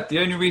 yeah. The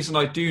only reason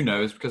I do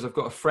know is because I've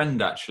got a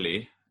friend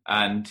actually,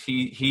 and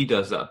he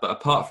does that. But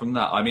apart from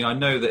that, I mean, I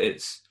know that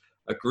it's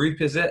a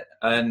group, is it?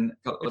 And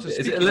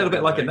is it a little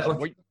bit like a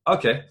network?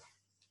 Okay.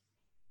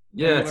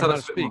 Yeah, tell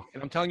us a bit more.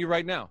 And I'm telling you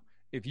right now,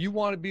 if you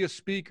want to be a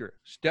speaker,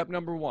 step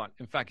number one.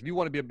 In fact, if you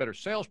want to be a better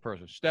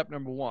salesperson, step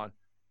number one,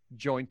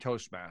 join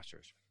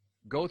Toastmasters.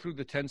 Go through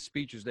the 10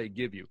 speeches they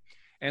give you.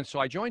 And so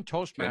I joined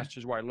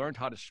Toastmasters where I learned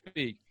how to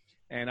speak.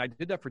 And I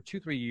did that for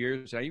 2-3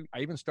 years. I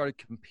even started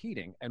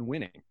competing and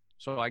winning.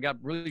 So I got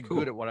really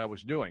good at what I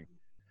was doing.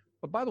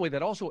 But by the way,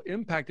 that also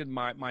impacted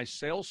my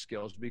sales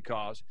skills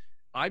because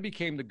I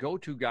became the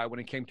go-to guy when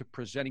it came to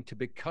presenting to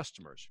big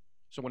customers.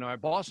 So when my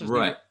bosses,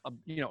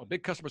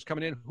 big customers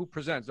coming in, who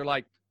presents? They're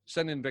like,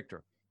 send in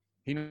Victor.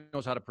 He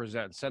knows how to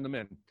present. Send them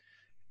in.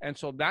 And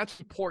so that's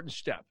an important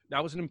step.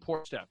 That was an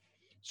important step.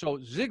 So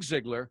Zig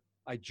Ziglar,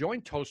 I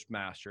joined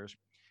Toastmasters.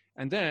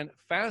 And then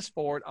fast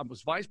forward, I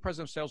was vice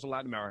president of sales in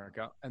Latin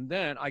America. And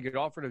then I get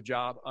offered a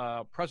job,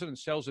 president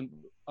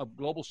of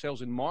global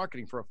sales and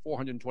marketing for a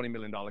 $420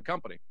 million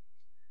company.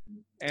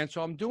 And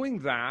so I'm doing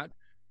that.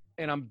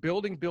 And I'm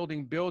building,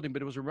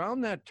 but it was around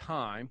that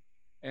time,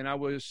 and I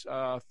was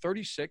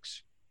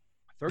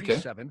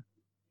 37,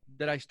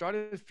 that I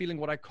started feeling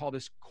what I call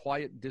this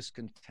quiet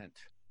discontent.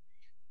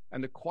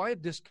 And the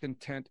quiet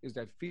discontent is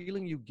that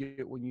feeling you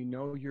get when you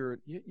know you're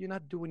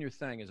not doing your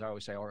thing, as I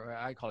always say, or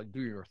I call it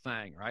do your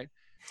thing, right?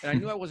 And I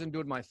knew I wasn't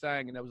doing my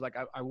thing, and I was like,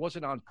 I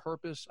wasn't on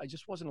purpose. I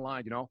just wasn't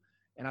aligned, you know?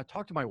 And I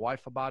talked to my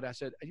wife about it. I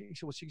said,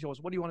 she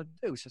goes, what do you want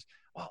to do? He says,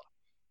 well,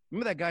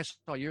 remember that guy I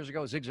saw years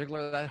ago, Zig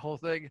Ziglar, that whole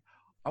thing?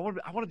 I want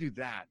to do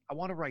that. I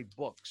want to write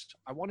books.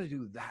 I want to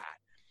do that.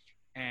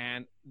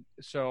 And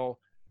so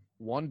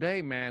one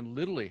day, man,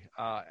 literally,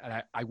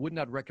 and I would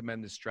not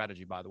recommend this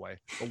strategy, by the way,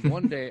 but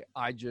one day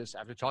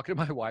after talking to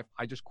my wife,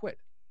 I just quit.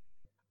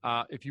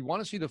 If you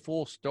want to see the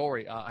full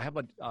story, I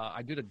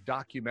did a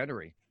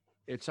documentary.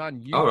 It's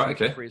on YouTube. Oh,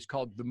 right, okay. It's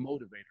called The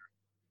Motivator.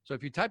 So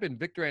if you type in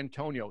Victor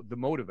Antonio, The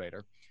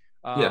Motivator,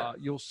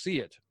 you'll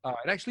see it.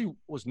 It actually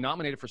was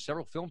nominated for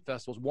several film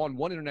festivals, won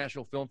one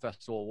International Film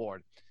Festival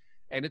award.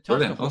 And it tells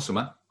brilliant. Awesome,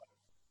 man.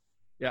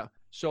 Yeah.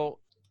 So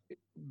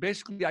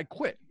basically I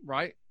quit,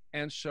 right?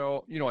 And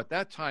so, at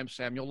that time,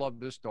 Sam, you'll love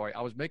this story.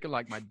 I was making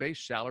like my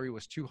base salary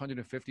was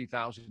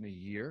 $250,000 a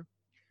year.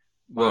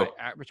 My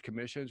average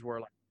commissions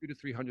were like $200,000 to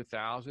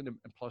 $300,000 and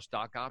plus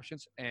stock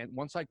options. And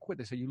once I quit,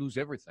 they said, you lose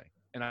everything.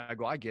 And I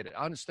go, I get it.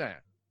 I understand.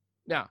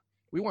 Now,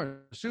 we weren't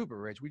super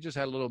rich. We just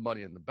had a little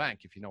money in the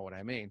bank, if you know what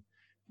I mean.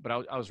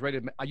 But I was ready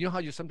to, you know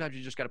how sometimes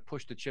you just got to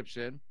push the chips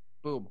in,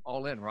 boom,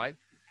 all in, right?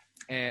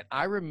 And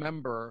I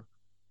remember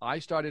I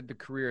started the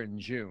career in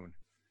June,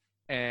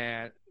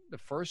 and the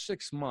first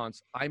 6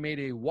 months, I made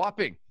a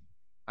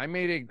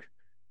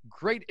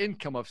great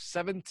income of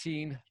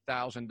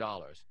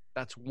 $17,000.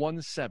 That's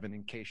 17,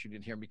 in case you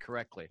didn't hear me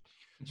correctly.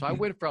 So I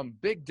went from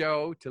big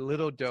dough to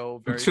little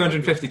dough. From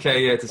 250K a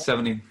year to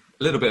 70,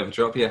 a little bit of a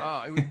drop,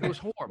 yeah. It was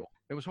horrible.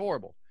 It was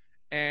horrible.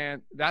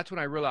 And that's when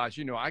I realized,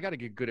 I got to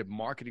get good at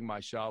marketing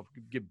myself,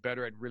 get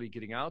better at really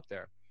getting out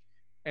there.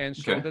 And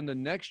so then the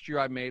next year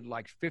I made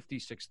like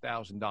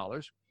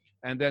 $56,000.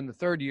 And then the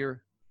third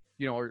year,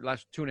 or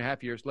last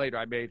 2.5 years later,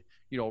 I made,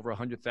 over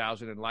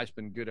 100,000, and life's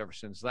been good ever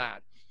since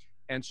that.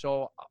 And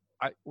so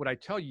what I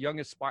tell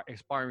young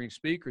aspiring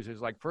speakers is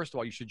like, first of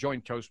all, you should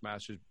join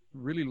Toastmasters,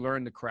 really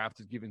learn the craft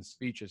of giving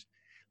speeches.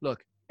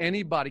 Look,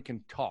 anybody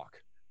can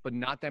talk, but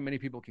not that many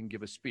people can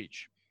give a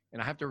speech.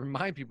 And I have to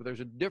remind people there's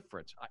a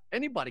difference.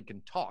 Anybody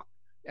can talk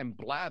and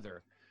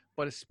blather,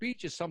 but a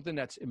speech is something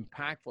that's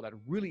impactful, that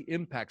really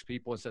impacts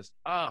people and says,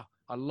 I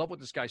love what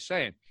this guy's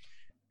saying.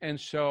 And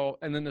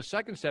then the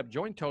second step,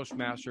 join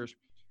Toastmasters,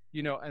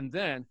 and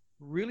then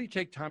really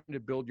take time to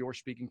build your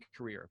speaking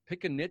career.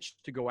 Pick a niche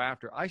to go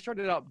after. I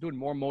started out doing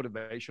more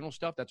motivational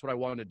stuff. That's what I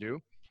wanted to do.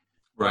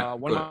 Right.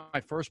 One of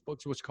my first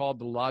books was called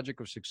The Logic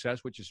of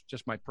Success, which is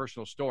just my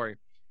personal story.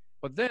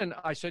 But then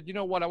I said, you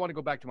know what? I want to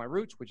go back to my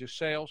roots, which is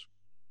sales.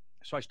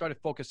 So I started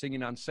focusing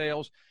in on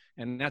sales,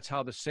 and that's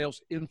how the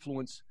sales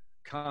influence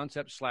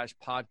concept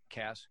 /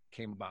 podcast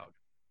came about.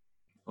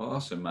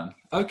 Awesome, man.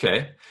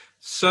 Okay.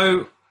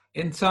 So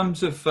in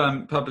terms of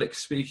public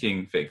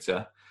speaking,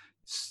 Victor,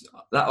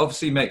 that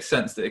obviously makes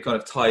sense that it kind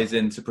of ties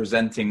into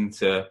presenting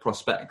to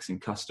prospects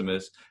and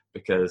customers,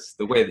 because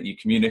the way that you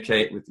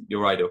communicate with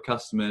your ideal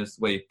customers,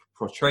 the way you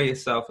portray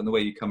yourself and the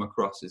way you come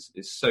across is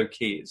so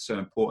key. It's so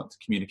important to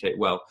communicate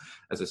well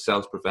as a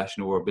sales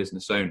professional or a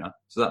business owner.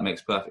 So that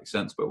makes perfect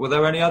sense. But were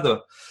there any other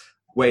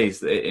ways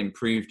that it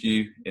improved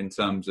you in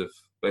terms of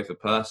both a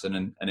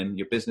person and in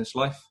your business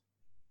life?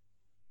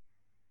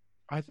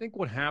 I think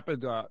what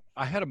happened,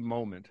 I had a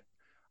moment.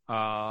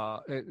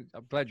 I'm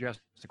glad you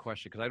asked the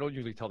question, because I don't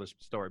usually tell this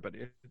story, but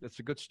it's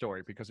a good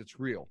story because it's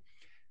real.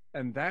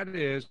 And that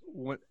is,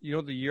 when,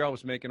 the year I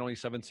was making only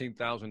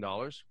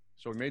 $17,000.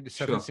 So we made the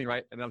 17,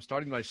 right? And I'm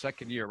starting my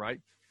second year, right?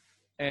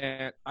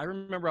 And I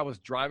remember I was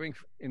driving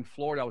in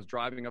Florida. I was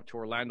driving up to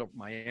Orlando,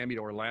 Miami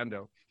to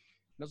Orlando.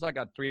 It was like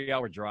a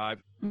 3-hour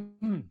drive.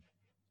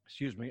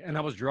 Excuse me. And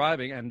I was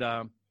driving, and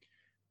I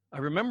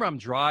remember I'm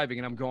driving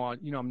and I'm going,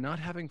 I'm not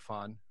having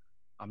fun.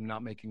 I'm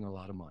not making a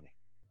lot of money.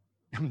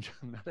 I'm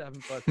not having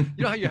fun.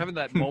 You know how you're having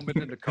that moment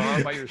in the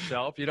car by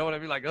yourself? You know what I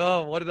mean? Like,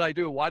 oh, what did I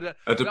do? Why did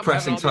I? A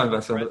depressing time.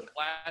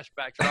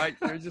 Flashbacks, right?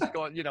 You're just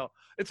going,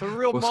 it's a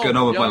real What's moment. Going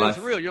on with my life?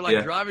 It's real. You're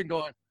like driving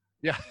going,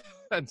 yeah.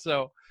 And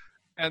so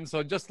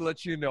just to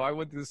let you know, I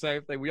went through the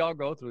same thing. We all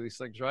go through these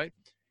things, right?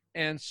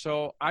 And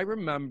so I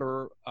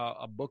remember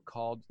a book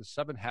called The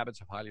 7 Habits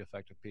of Highly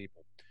Effective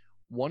People.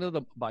 One of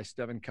them by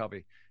Stephen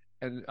Covey.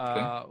 And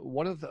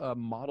one of the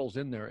models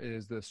in there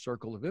is the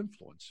circle of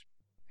influence.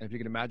 And if you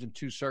can imagine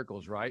 2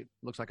 circles, right?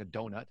 Looks like a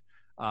donut.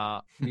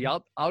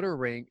 The outer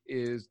ring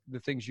is the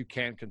things you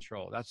can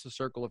control. That's the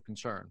circle of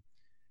concern.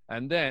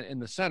 And then in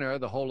the center,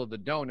 the whole of the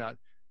donut,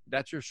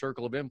 that's your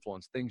circle of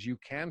influence, things you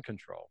can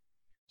control.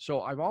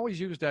 So I've always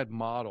used that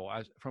model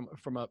as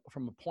from a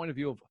point of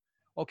view of,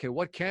 okay,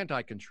 what can't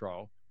I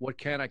control? What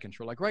can I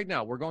control? Like right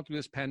now, we're going through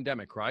this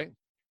pandemic, right?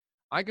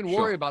 I can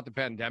worry about the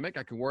pandemic.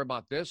 I can worry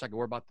about this. I can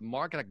worry about the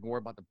market. I can worry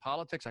about the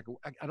politics.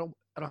 I don't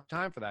have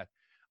time for that.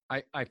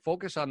 I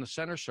focus on the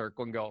center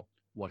circle and go,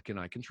 what can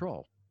I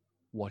control?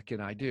 What can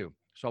I do?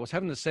 So I was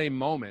having the same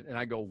moment, and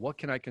I go, what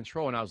can I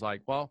control? And I was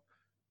like, well,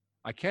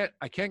 I can't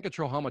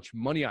control how much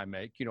money I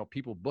make,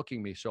 people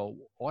booking me. So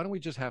why don't we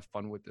just have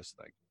fun with this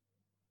thing?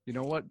 You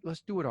know what?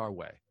 Let's do it our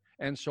way.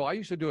 And so I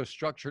used to do a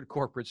structured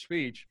corporate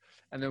speech.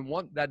 And then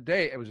that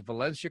day, it was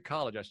Valencia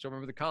College. I still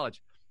remember the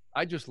college.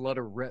 I just let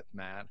her rip,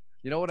 man.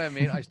 You know what I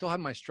mean? I still had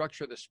my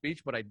structure of the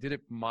speech, but I did it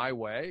my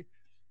way,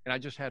 and I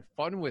just had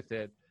fun with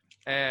it.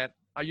 And,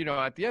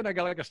 at the end, I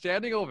got like a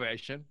standing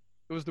ovation.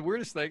 It was the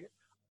weirdest thing.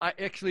 I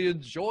actually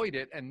enjoyed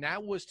it, and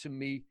that was, to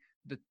me,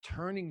 the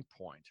turning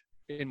point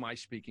in my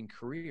speaking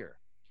career.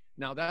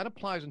 Now, that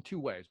applies in 2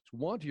 ways.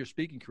 One, to your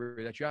speaking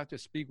career, that you have to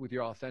speak with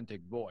your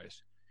authentic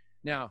voice.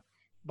 Now,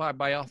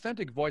 by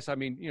authentic voice, I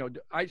mean,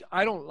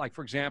 I don't, like,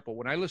 for example,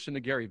 when I listen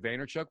to Gary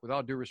Vaynerchuk, with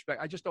all due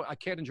respect, I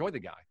can't enjoy the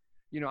guy.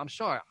 I'm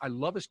sorry. I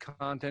love his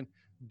content.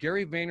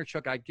 Gary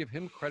Vaynerchuk, I give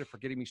him credit for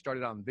getting me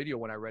started on video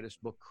when I read his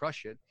book,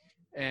 Crush It.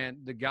 And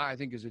the guy, I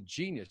think, is a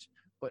genius.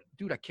 But,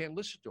 dude, I can't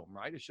listen to him,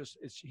 right?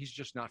 He's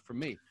just not for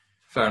me.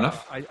 Fair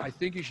enough. I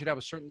think you should have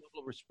a certain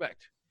level of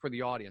respect for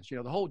the audience.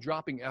 The whole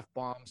dropping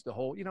F-bombs, the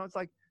whole, it's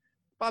like,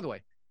 by the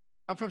way,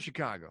 I'm from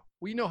Chicago.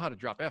 We know how to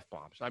drop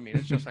F-bombs. I mean,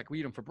 it's just like we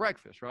eat them for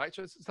breakfast, right?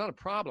 So it's not a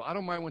problem. I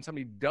don't mind when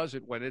somebody does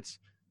it when it's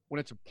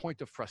a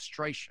point of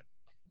frustration.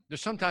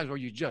 There's sometimes where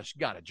you just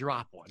got to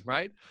drop one,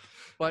 right?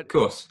 But of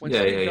course, when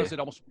somebody does it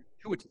almost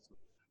gratuitously.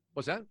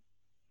 What's that?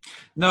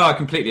 No, I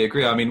completely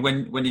agree. I mean,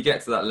 when you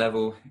get to that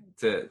level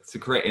to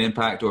create an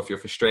impact, or if you're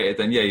frustrated,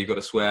 then you've got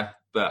to swear.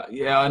 But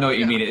yeah, I know what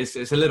you mean. It's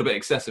a little bit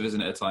excessive,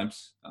 isn't it, at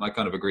times? And I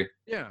kind of agree.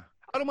 Yeah,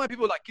 I don't mind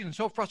people like getting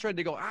so frustrated.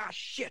 They go,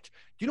 shit.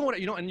 You know what?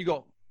 And you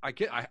go,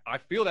 I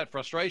feel that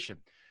frustration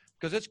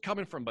because it's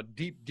coming from a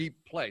deep, deep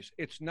place.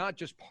 It's not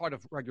just part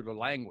of regular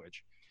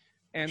language.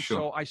 And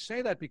so I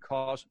say that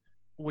because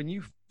when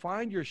you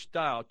find your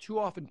style, too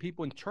often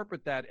people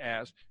interpret that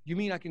as, you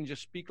mean I can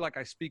just speak like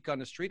I speak on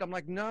the street? I'm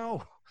like,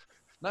 no,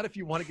 not if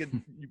you want to get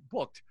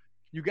booked.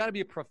 You got to be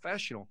a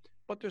professional.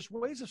 But there's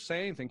ways of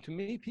saying things. To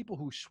me, people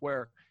who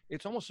swear,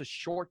 it's almost a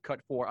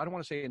shortcut for, I don't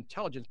want to say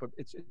intelligence, but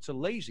it's a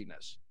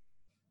laziness.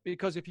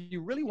 Because if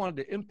you really wanted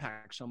to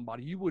impact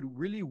somebody, you would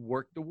really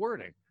work the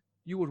wording.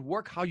 You would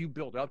work how you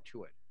build up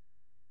to it.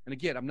 And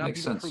again, I'm not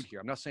being crude here.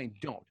 I'm not saying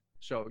don't.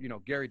 So,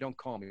 Gary, don't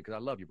call me because I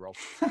love you, bro.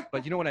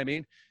 But you know what I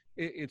mean?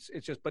 It's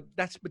just, but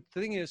the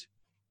thing is,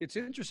 it's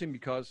interesting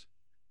because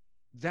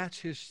that's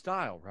his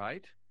style,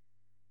 right?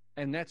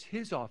 And that's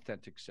his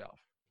authentic self.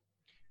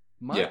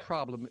 My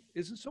problem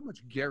isn't so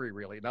much Gary,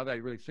 really. Now that I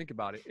really think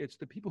about it, it's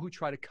the people who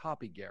try to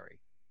copy Gary.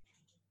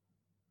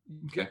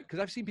 Because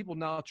I've seen people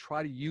now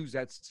try to use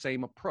that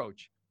same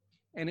approach,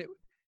 and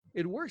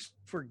it works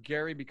for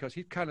Gary because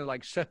he kind of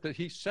like set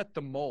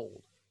the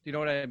mold. Do you know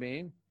what I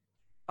mean?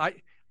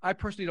 I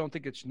personally don't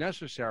think it's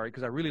necessary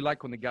because I really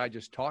like when the guy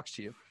just talks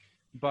to you.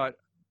 But,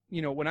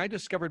 when I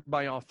discovered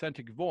my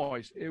authentic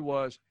voice, it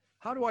was,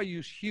 how do I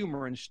use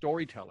humor and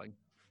storytelling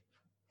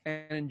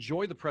and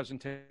enjoy the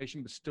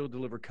presentation but still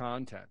deliver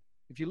content?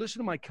 if you listen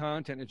to my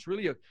content, it's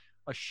really a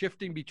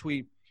shifting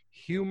between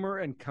humor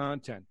and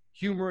content,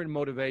 humor and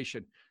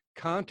motivation,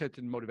 content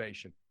and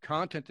motivation,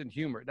 content and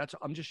humor.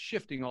 I'm just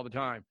shifting all the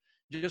time,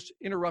 just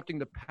interrupting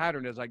the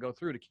pattern as I go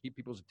through to keep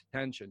people's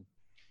attention.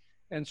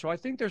 And so I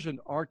think there's an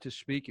art to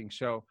speaking.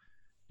 So,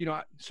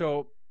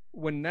 so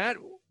when that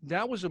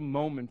was a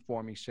moment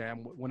for me, Sam,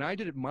 when I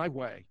did it my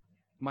way,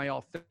 my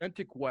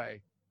authentic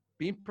way,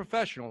 being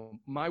professional,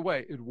 my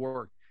way, it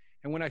worked.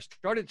 And when I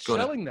started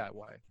selling that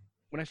way,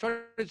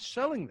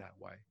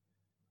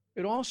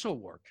 it also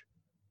worked.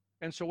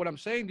 And so what I'm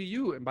saying to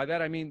you, and by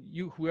that I mean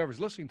you, whoever's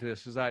listening to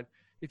this, is that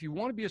if you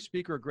want to be a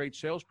speaker, a great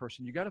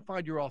salesperson, you got to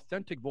find your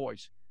authentic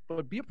voice,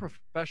 but be a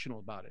professional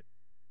about it.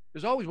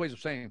 There's always ways of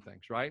saying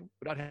things, right?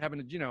 Without having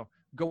to,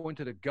 go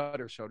into the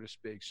gutter, so to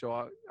speak. So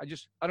I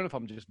don't know if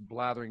I'm just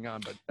blathering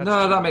on, but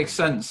no, that makes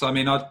sense. I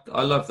mean,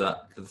 I love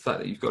that, the fact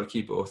that you've got to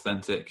keep it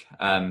authentic,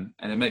 and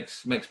it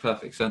makes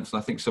perfect sense.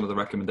 And I think some of the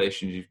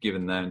recommendations you've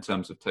given there in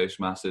terms of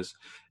Toastmasters,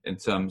 in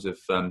terms of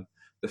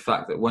the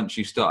fact that once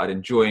you started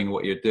enjoying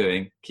what you're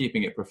doing,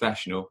 keeping it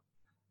professional,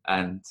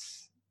 and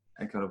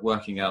kind of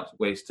working out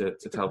ways to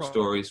tell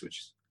stories.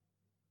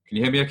 Can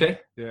you hear me? Okay.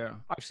 Yeah,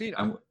 I've seen.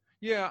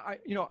 Yeah,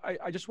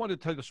 I just wanted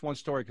to tell you this one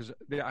story because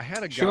I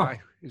had a guy. Sure.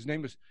 His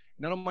name is,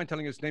 and I don't mind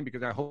telling his name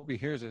because I hope he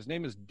hears it. His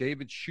name is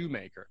David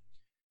Shoemaker,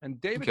 and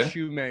David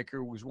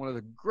Shoemaker was one of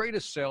the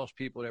greatest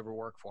salespeople to ever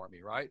work for me,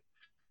 right?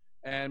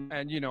 And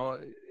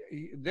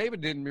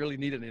David didn't really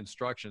need an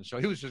instruction, so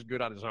he was just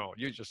good on his own.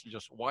 You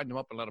just wind him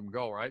up and let him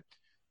go, right?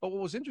 But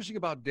what was interesting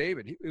about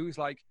David, it was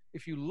like,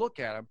 if you look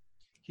at him,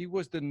 he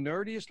was the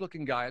nerdiest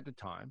looking guy at the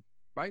time,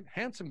 right?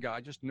 Handsome guy,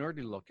 just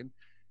nerdy looking,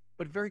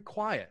 but very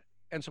quiet.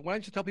 And so when I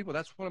used to tell people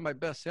that's one of my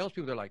best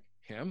salespeople, they're like,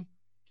 him?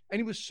 And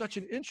he was such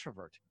an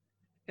introvert.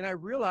 And I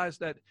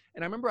realized that,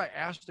 and I remember I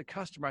asked the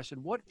customer, I said,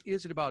 what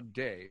is it about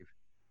Dave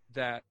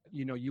that,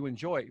 you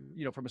enjoy,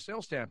 from a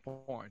sales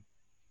standpoint?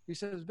 He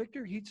says,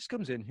 Victor, he just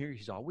comes in here.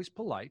 He's always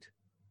polite.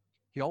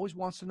 He always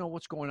wants to know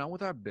what's going on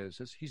with our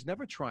business. He's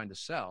never trying to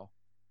sell,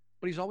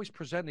 but he's always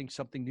presenting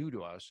something new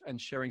to us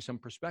and sharing some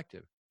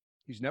perspective.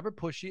 He's never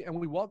pushy, and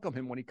we welcome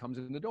him when he comes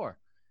in the door.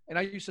 And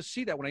I used to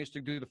see that when I used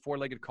to do the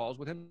four-legged calls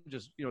with him,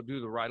 just,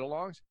 do the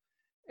ride-alongs.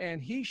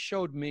 And he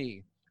showed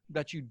me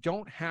that you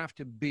don't have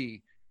to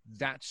be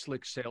that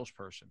slick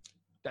salesperson.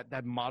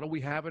 That model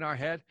we have in our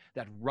head,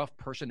 that rough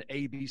person,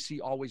 ABC,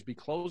 always be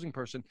closing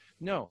person.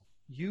 No,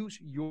 use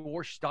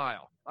your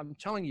style. I'm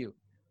telling you,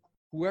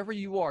 whoever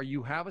you are,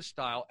 you have a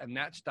style, and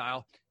that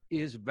style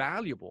is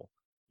valuable.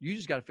 You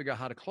just got to figure out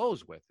how to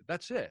close with it.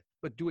 That's it.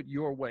 But do it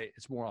your way.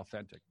 It's more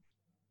authentic.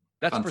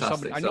 That's fantastic. For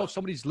somebody. I know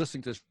somebody's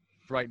listening to this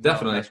right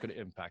Definitely. now. That's going to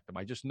impact them.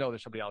 I just know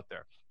there's somebody out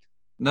there.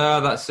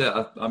 No, that's it.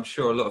 I'm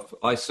sure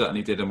I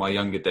certainly did in my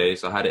younger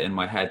days. I had it in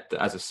my head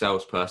that as a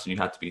salesperson, you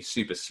had to be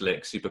super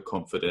slick, super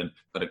confident,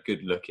 but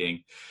good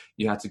looking.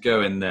 You had to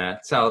go in there,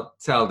 tell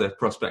the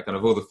prospect kind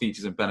of all the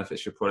features and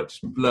benefits of your product,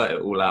 just blurt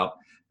it all out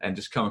and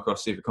just come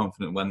across super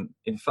confident when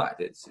in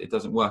fact it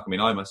doesn't work. I mean,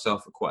 I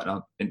myself are quite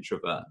an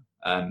introvert,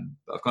 but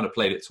I've kind of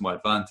played it to my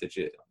advantage.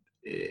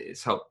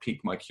 It's helped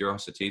pique my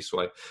curiosity.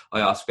 So I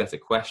ask better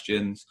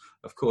questions.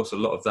 Of course, a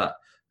lot of that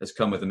has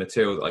come with the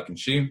material that I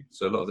consume.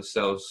 So a lot of the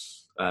sales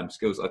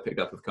skills that I picked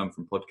up have come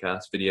from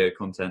podcasts, video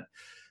content,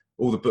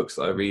 all the books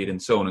that I read,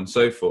 and so on and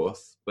so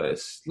forth. But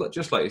it's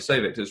just like you say,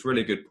 Victor, it's a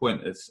really good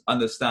point. It's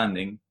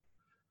understanding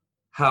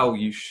how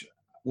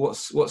what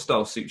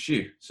style suits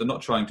you. So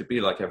not trying to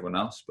be like everyone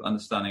else, but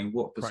understanding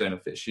what persona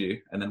fits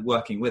you, and then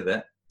working with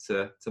it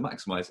to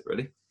maximize it.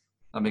 Really,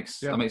 that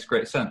makes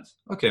great sense.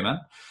 Okay, man.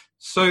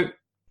 So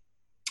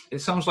it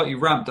sounds like you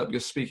ramped up your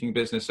speaking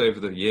business over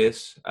the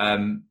years.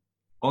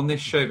 On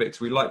this show,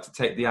 Victor, we like to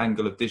take the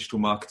angle of digital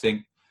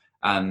marketing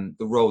and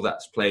the role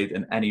that's played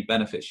and any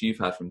benefits you've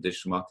had from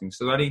digital marketing.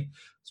 So are there any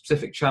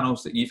specific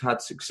channels that you've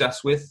had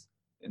success with,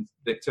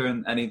 Victor,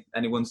 and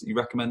any ones that you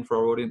recommend for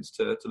our audience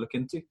to look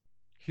into?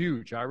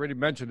 Huge. I already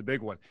mentioned the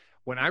big one.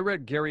 When I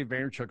read Gary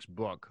Vaynerchuk's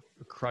book,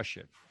 Crush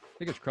It, I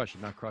think it's Crush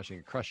It, not Crushing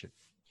It, Crush It.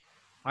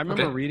 I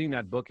remember reading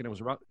that book, and it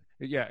was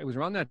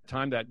around that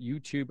time that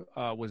YouTube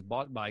was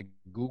bought by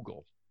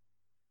Google.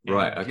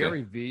 Right. Okay.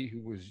 Gary V,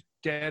 who was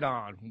dead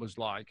on, was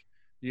like,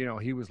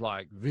 he was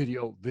like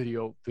video.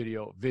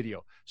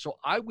 So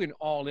I went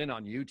all in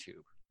on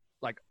YouTube,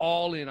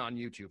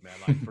 man.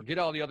 Like forget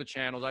all the other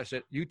channels. I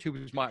said,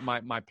 YouTube is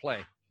my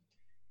play.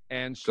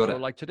 And so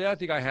like today, I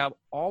think I have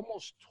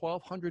almost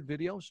 1,200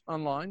 videos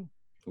online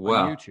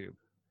on YouTube.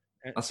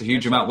 That's a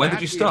huge amount. When did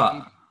you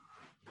start?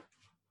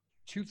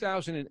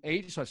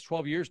 2008. So that's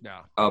 12 years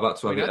now. Oh, about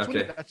 12 years.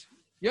 Okay.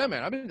 Yeah,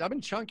 man. I've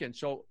been chunking.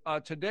 So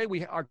today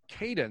our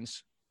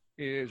cadence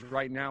is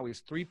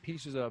 3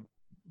 pieces of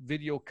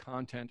video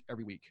content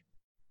every week,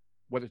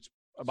 whether it's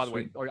by the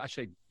way, or I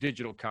say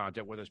digital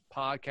content, whether it's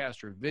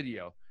podcast or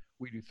video.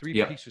 We do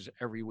 3 pieces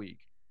every week,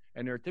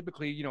 and they're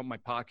typically my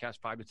podcast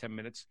 5 to 10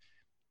 minutes,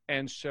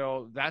 and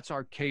so that's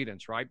our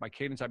cadence, right? By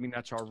cadence, I mean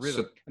that's our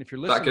rhythm. So and if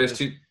you're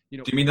listening,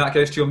 do you mean that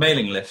goes to your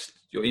mailing list,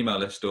 your email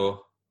list,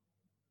 or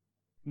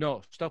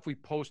no stuff we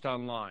post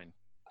online?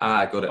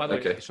 Got it. By the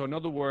Okay. way, so in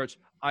other words,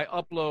 I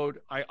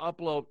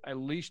upload at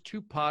least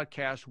 2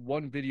 podcasts,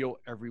 1 video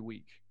every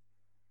week.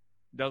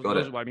 Those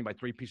are what I mean by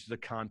 3 pieces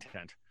of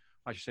content.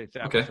 I should say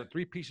that. Okay. So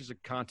 3 pieces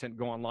of content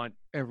go online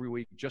every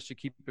week just to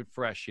keep it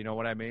fresh. You know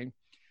what I mean?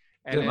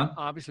 And then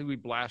obviously we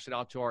blast it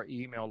out to our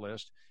email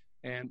list.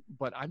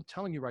 But I'm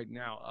telling you right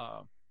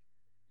now,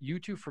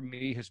 YouTube for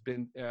me has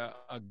been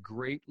a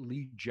great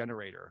lead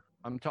generator.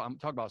 I'm talking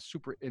about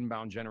super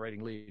inbound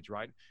generating leads,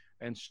 right?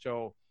 And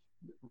so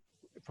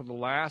for the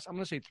last, I'm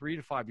going to say 3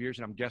 to 5 years,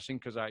 and I'm guessing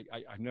because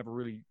I've never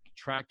really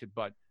tracked it,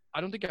 but I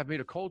don't think I've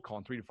made a cold call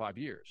in 3 to 5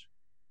 years.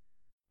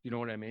 You know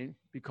what I mean?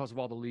 Because of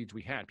all the leads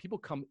we had. People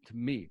come to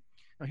me.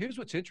 Now, here's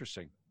what's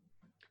interesting.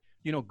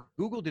 You know,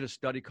 Google did a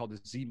study called the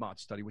ZMOT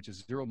study, which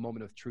is Zero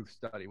Moment of Truth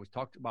study, which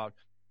talked about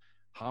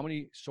how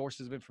many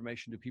sources of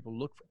information do people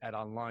look at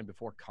online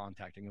before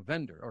contacting a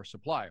vendor or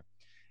supplier.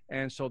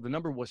 And so the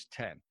number was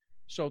 10.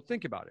 So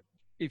think about it.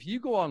 If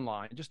you go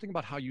online, just think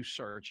about how you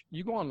search.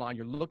 You go online,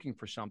 you're looking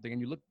for something, and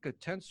you look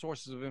at 10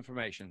 sources of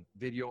information,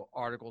 video,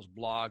 articles,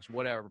 blogs,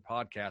 whatever,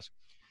 podcasts.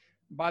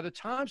 By the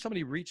time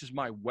somebody reaches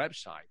my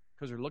website,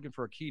 because they're looking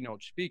for a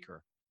keynote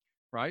speaker,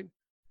 right?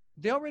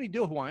 They already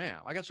know who I am.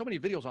 I got so many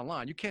videos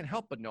online. You can't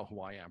help but know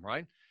who I am,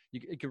 right?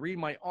 You can read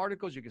my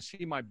articles. You can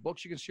see my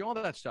books. You can see all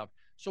that stuff.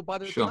 So by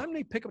the time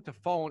they pick up the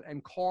phone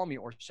and call me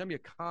or send me a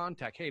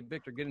contact, hey,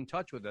 Victor, get in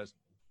touch with us,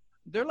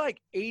 they're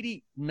like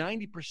 80,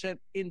 90%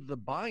 into the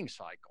buying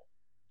cycle.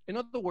 In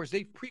other words,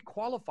 they've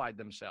pre-qualified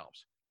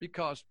themselves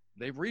because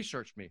they've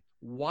researched me.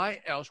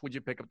 Why else would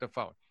you pick up the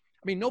phone?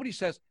 I mean, nobody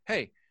says,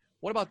 hey,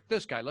 what about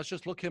this guy? Let's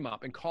just look him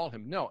up and call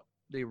him. No,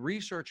 they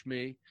research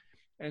me.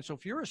 And so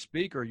if you're a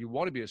speaker, you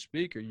want to be a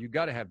speaker, you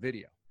got to have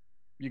video.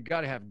 You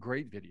got to have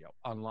great video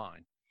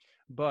online.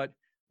 But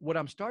what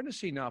I'm starting to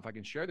see now, if I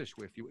can share this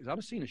with you, is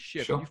I'm seeing a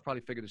shift. Sure. You've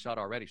probably figured this out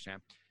already,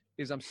 Sam,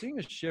 is I'm seeing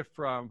a shift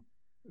from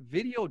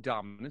video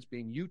dominance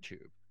being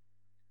YouTube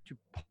to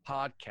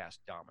podcast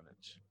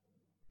dominance.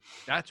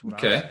 That's what I'm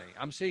saying.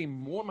 I'm seeing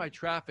more of my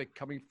traffic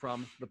coming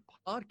from the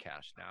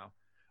podcast now.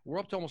 We're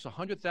up to almost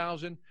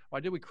 100,000.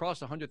 We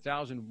crossed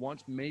 100,000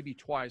 once, maybe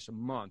twice a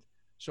month.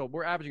 So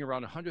we're averaging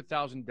around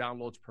 100,000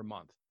 downloads per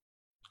month.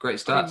 Great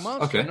stats.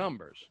 Monster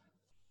numbers.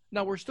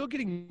 Now, we're still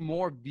getting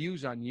more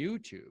views on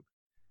YouTube.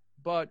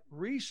 But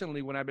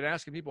recently, when I've been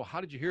asking people,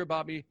 how did you hear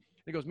about me?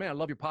 He goes, man, I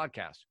love your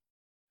podcast.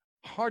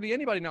 Hardly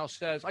anybody now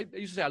says, I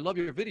used to say, I love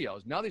your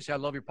videos. Now they say, I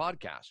love your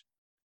podcast.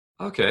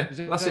 Okay,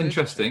 that's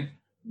interesting.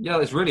 Yeah,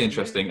 that's really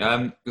interesting.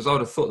 Because I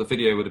would have thought the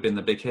video would have been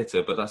the big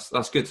hitter, but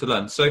that's good to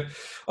learn. So,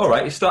 all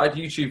right, you started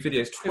YouTube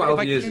videos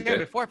 12 years ago.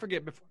 Before I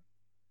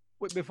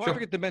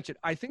forget to mention,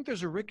 I think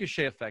there's a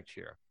ricochet effect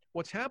here.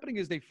 What's happening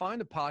is they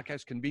find the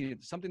podcast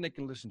convenient, something they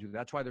can listen to.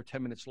 That's why they're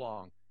 10 minutes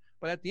long.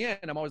 But at the end,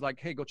 I'm always like,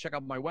 hey, go check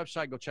out my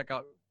website, go check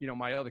out,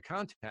 my other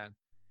content.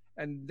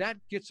 And that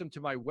gets them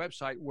to my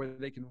website where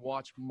they can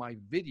watch my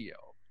video.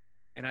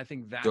 And I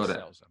think that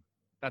sells them.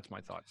 That's my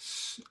thought.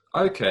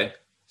 Okay.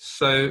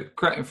 So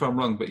correct me if I'm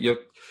wrong, but you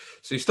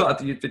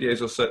started the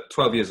videos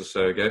 12 years or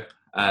so ago,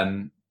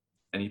 and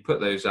you put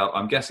those out.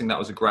 I'm guessing that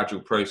was a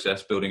gradual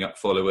process, building up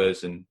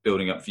followers and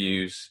building up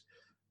views,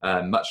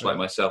 much like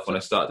myself when I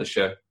started the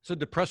show. It's a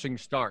depressing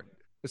start.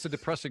 I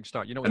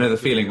know the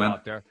feeling, man.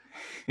 Out there,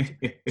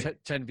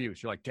 10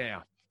 views. You're like,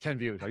 damn, 10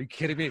 views. Are you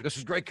kidding me? This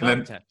is great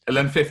content. And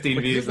then 15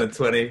 views, then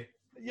 20.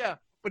 Yeah.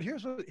 But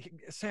here's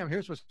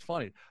what's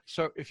funny.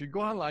 So if you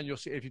go online, you'll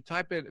see, if you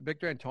type in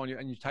Victor Antonio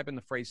and you type in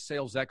the phrase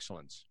sales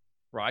excellence,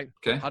 right?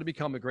 Okay. How to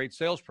become a great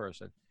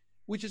salesperson,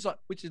 which is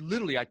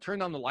literally, I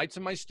turned on the lights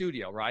in my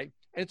studio, right?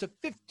 And it's a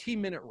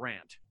 15-minute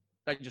rant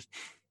that I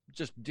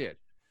just did.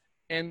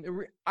 And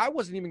I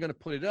wasn't even going to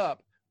put it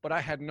up, but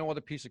I had no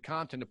other piece of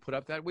content to put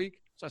up that week.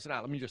 So I said,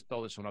 let me just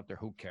throw this one up there.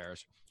 Who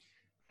cares?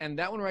 And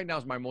that one right now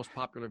is my most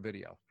popular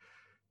video.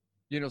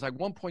 It's like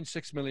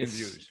 1.6 million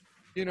views.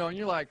 And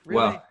you're like, really?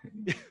 Wow.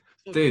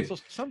 Dude. So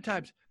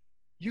sometimes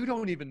you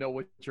don't even know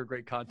what your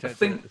great content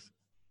is.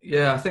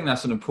 Yeah, I think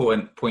that's an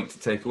important point to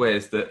take away,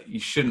 is that you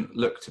shouldn't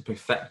look to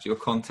perfect your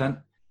content.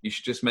 You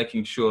should just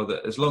making sure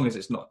that as long as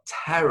it's not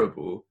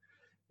terrible,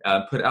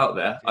 put it out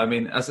there. I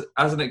mean, as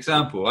an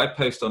example, I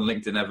post on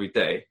LinkedIn every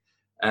day.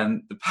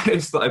 And the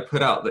post that I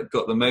put out that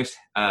got the most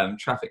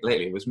traffic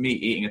lately was me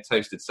eating a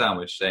toasted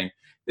sandwich saying,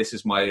 this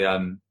is my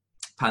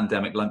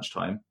pandemic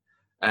lunchtime.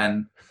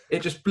 And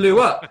it just blew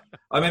up.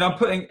 I mean,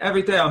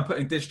 every day I'm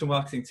putting digital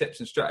marketing tips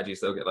and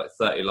strategies. They'll get like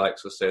 30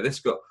 likes or so.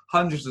 This got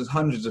hundreds and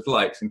hundreds of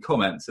likes and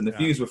comments, and the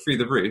views were through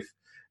the roof.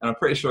 And I'm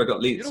pretty sure I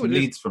got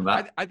leads from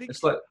that. I think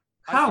it's like,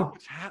 how?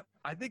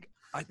 I think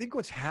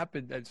what's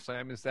happened,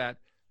 Sam, is that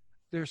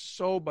there's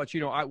so much,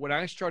 when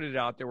I started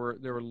out, there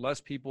were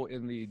less people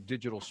in the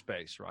digital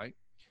space, right?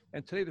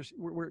 And today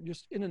we're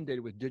just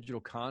inundated with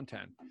digital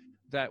content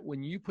that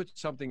when you put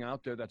something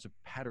out there that's a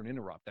pattern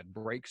interrupt that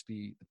breaks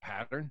the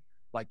pattern,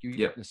 like you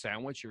eat the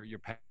sandwich, your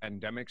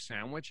pandemic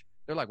sandwich,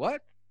 they're like,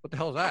 what the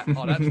hell is that?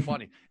 Oh, that's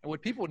funny. And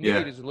what people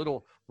need is a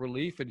little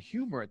relief and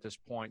humor at this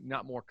point,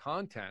 not more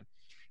content.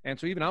 And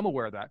so even I'm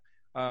aware of that.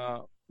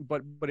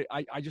 But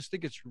I just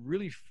think it's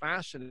really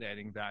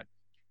fascinating that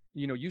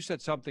you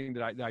said something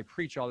that I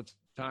preach all the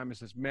time. It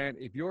says, man,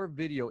 if your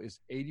video is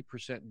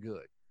 80%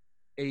 good,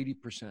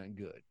 80%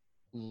 good,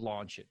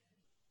 launch it.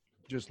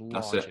 Just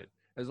launch it.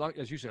 As long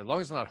as you said, as long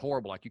as it's not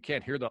horrible, like you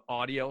can't hear the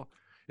audio.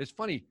 It's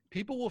funny.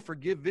 People will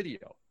forgive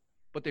video,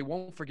 but they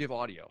won't forgive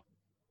audio.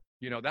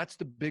 That's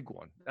the big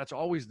one. That's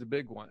always the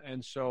big one.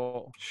 And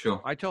so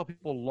I tell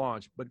people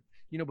launch, but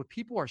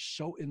people are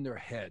so in their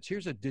heads.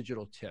 Here's a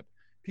digital tip.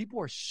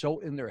 People are so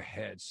in their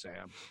heads,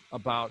 Sam,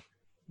 about,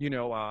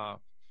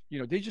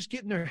 they just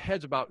get in their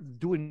heads about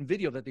doing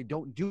video that they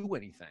don't do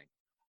anything.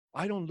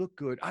 I don't look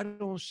good. I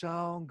don't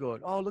sound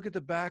good. Oh, look at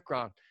the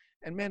background.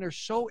 And man, they're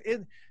so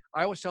in.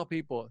 I always tell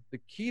people the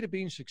key to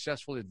being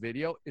successful at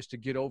video is to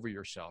get over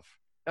yourself.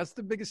 That's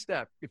the biggest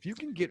step. If you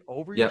can get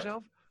over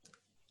yourself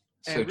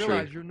and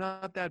realize you're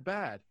not that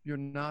bad, you're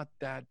not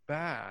that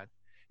bad.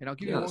 And I'll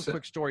give you one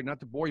quick story, not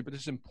to bore you, but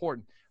this is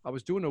important. I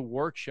was doing a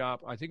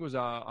workshop. I think it was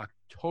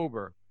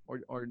October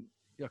or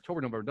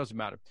October, November, it doesn't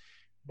matter.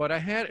 But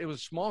it was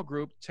a small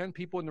group, 10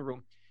 people in the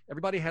room.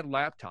 Everybody had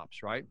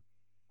laptops, right?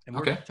 And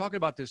we're talking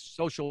about this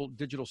social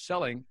digital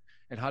selling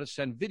and how to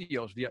send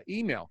videos via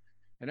email.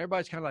 And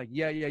everybody's kind of like,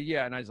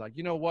 yeah. And I was like,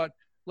 you know what?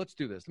 Let's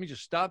do this. Let me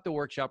just stop the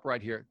workshop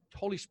right here.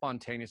 Totally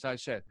spontaneous. I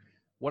said,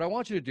 what I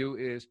want you to do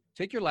is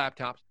take your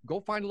laptops,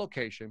 go find a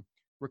location,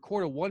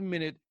 record a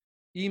 1-minute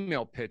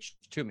email pitch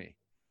to me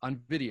on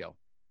video,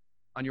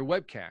 on your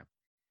webcam.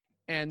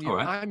 And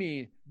I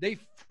mean, they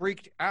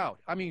freaked out.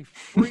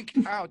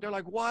 They're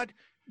like, what?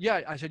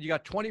 Yeah, I said, you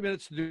got 20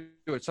 minutes to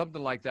do it,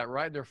 something like that,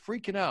 right? They're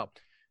freaking out.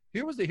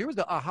 Here was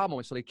the aha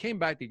moment. So they came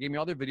back, they gave me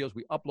all their videos.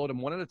 We upload them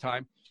one at a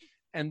time.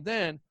 And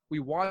then we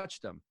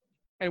watched them.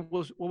 And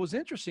what was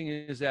interesting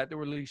is that there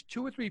were at least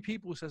 2 or 3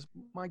 people who says,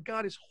 my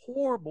God, it's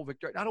horrible,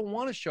 Victor. I don't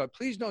want to show it.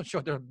 Please don't show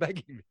it. They're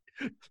begging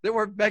me. They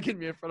were begging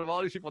me in front of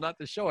all these people not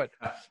to show it.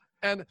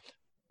 And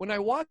when I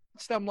watched,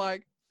 I'm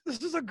like,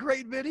 this is a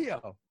great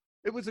video.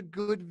 It was a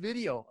good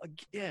video.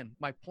 Again,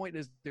 my point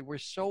is they were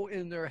so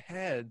in their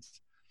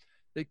heads,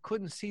 they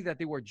couldn't see that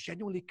they were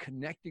genuinely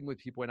connecting with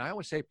people. And I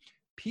always say,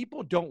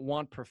 people don't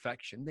want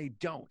perfection. They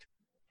don't.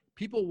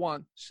 People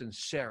want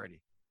sincerity,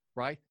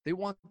 right? They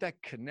want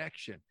that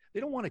connection. They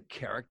don't want a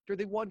character.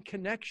 They want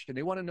connection.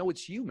 They want to know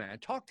it's you, man.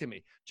 Talk to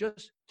me.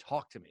 Just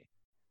talk to me.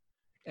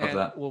 And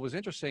what was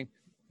interesting,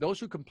 those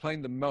who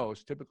complained the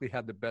most typically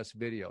had the best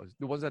videos.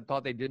 The ones that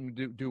thought they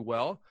didn't do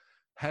well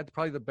had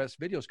probably the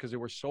best videos because they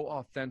were so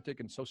authentic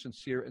and so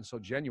sincere and so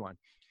genuine.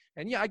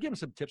 And yeah, I give them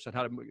some tips on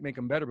how to make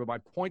them better. But my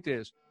point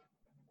is,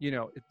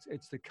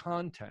 it's the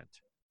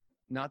content,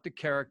 not the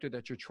character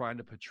that you're trying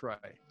to portray.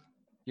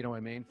 You know what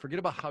I mean? Forget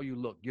about how you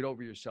look. Get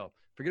over yourself.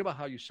 Forget about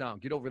how you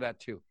sound. Get over that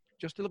too.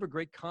 Just deliver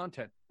great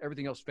content.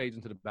 Everything else fades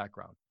into the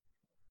background.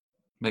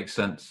 Makes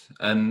sense.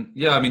 And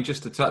yeah, I mean,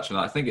 just to touch on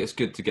that, I think it's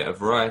good to get a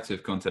variety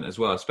of content as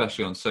well,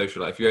 especially on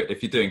social. Like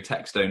if you're doing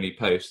text only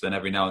posts, then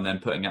every now and then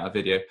putting out a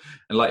video.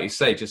 And like you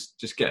say,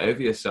 just get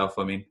over yourself.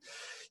 I mean,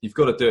 you've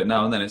got to do it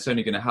now and then. It's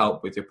only going to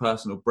help with your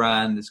personal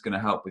brand. It's going to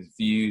help with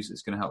views.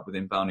 It's going to help with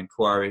inbound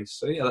inquiries.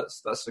 So yeah,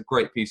 that's a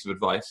great piece of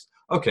advice.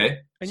 Okay.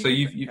 And so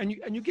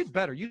you get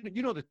better. You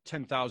know the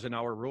 10,000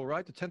 hour rule,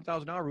 right? The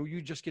 10,000 hour rule,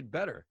 you just get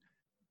better.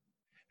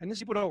 And these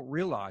people don't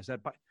realize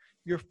that by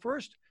your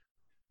first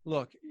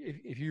look,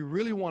 if you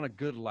really want a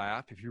good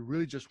laugh, if you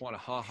really just want a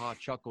ha-ha,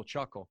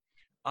 chuckle,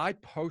 I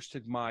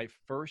posted my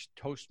first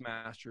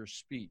Toastmasters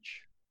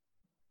speech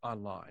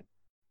online.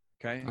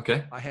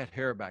 Okay. I had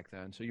hair back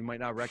then, so you might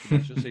not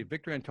recognize it. Just say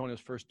Victor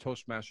Antonio's first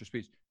Toastmaster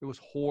speech. It was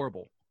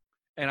horrible.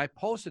 And I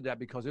posted that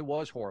because it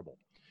was horrible.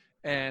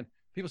 And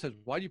people said,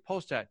 why do you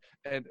post that?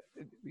 And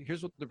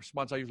here's what the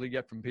response I usually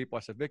get from people.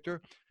 I said,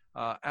 Victor,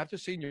 after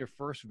seeing your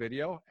first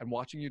video and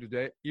watching you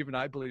today, even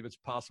I believe it's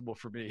possible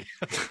for me.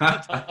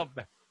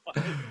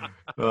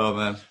 Oh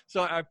man!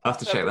 So I have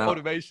to check that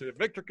motivation. If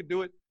Victor could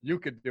do it, you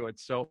could do it.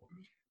 So,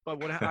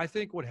 but I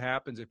think what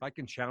happens, if I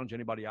can challenge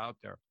anybody out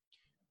there,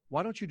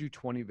 why don't you do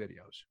 20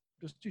 videos?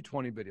 Just do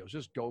 20 videos.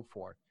 Just go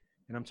for it.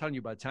 And I'm telling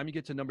you, by the time you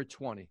get to number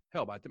 20,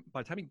 hell, by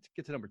the time you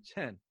get to number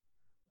 10,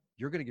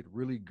 you're going to get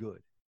really good.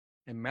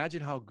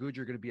 Imagine how good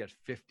you're going to be at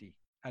 50,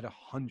 at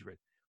 100.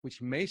 Which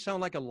may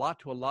sound like a lot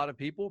to a lot of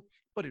people,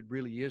 but it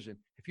really isn't.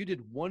 If you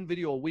did 1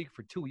 video a week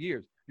for 2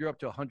 years, you're up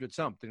to 100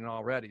 something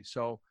already.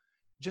 So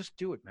just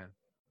do it, man.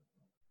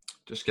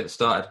 Just get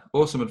started.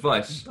 Awesome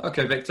advice.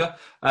 Okay, Victor.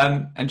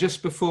 And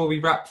just before we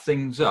wrap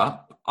things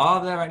up,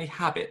 are there any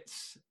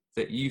habits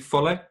that you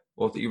follow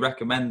or that you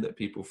recommend that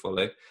people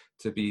follow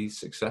to be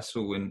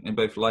successful in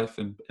both life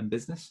and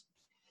business?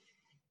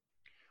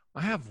 I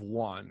have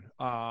one,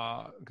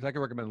 because I can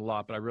recommend a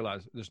lot, but I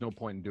realize there's no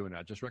point in doing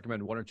that. Just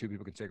recommend 1 or 2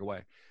 people can take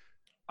away.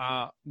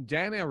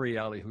 Dan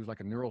Ariely, who's like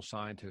a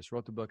neuroscientist,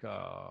 wrote the book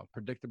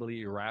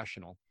Predictably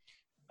Irrational.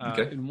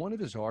 In one of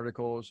his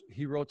articles,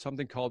 he wrote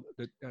something called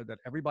that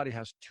everybody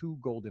has 2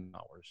 golden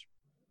hours.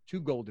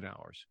 2 golden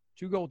hours.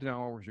 2 golden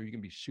hours where you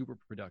can be super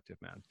productive,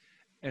 man.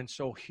 And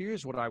so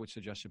here's what I would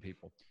suggest to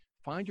people.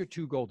 Find your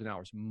 2 golden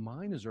hours.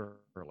 Mine is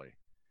early.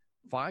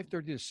 5:30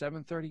 to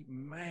 7:30,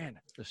 man,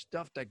 the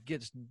stuff that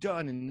gets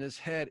done in this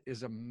head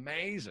is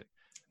amazing.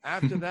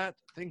 After that,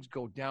 things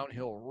go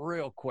downhill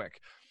real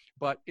quick.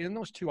 But in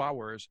those 2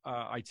 hours,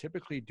 I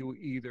typically do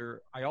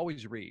I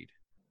always read.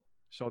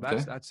 So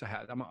that's a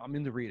hat. I'm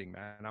into reading,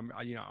 man.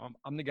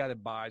 I'm the guy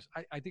that buys.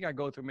 I think I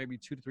go through maybe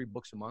 2 to 3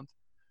 books a month.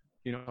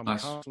 I'm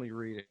Nice. constantly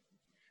reading,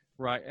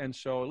 right? And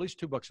so at least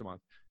 2 books a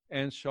month.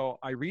 And so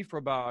I read for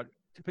about,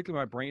 typically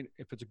my brain,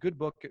 if it's a good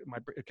book,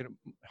 it can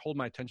hold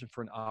my attention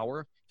for an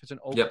hour. If it's an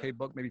okay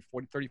book, maybe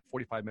 30,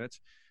 45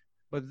 minutes.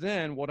 But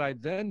then what I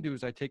then do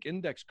is I take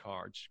index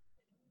cards.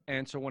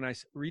 And so when I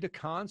read a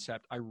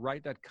concept, I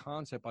write that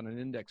concept on an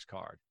index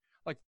card.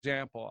 Like, for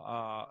example,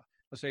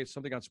 let's say it's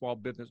something on small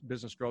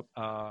business growth.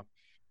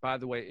 By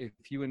the way,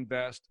 if you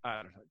invest,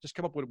 just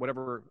come up with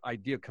whatever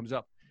idea comes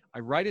up. I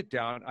write it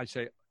down. I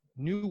say,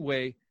 new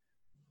way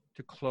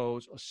to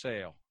close a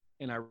sale.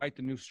 And I write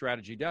the new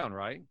strategy down,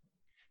 right?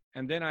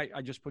 And then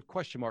I just put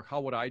question mark,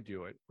 how would I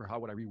do it? Or how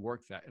would I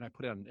rework that? And I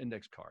put it on an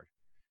index card.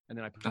 And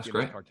then I put the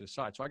index card to the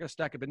side. So I got a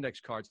stack of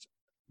index cards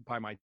by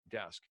my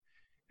desk.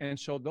 And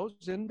so those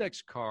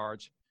index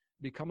cards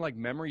become like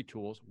memory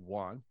tools,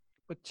 1.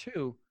 But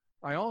 2,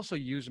 I also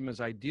use them as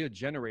idea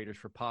generators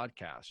for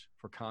podcasts,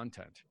 for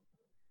content.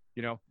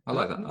 I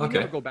like that. We Okay.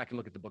 never go back and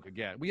look at the book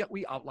again.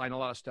 We outline a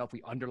lot of stuff.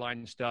 We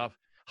underline stuff,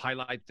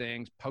 highlight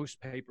things, post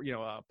paper,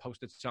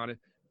 Post-its on it,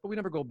 but we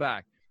never go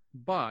back.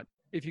 But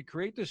if you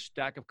create this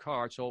stack of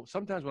cards, so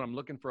sometimes when I'm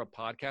looking for a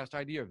podcast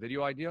idea or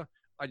video idea,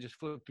 I just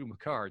flip through my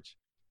cards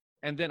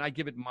and then I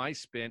give it my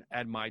spin,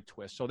 add my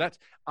twist. So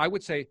I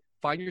would say,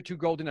 find your 2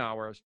 golden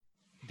hours.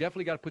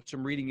 Definitely got to put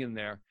some reading in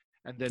there,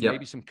 and then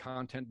maybe some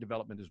content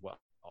development as well.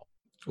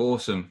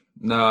 Awesome.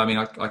 No, I mean,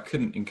 I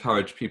couldn't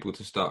encourage people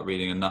to start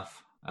reading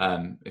enough.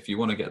 If you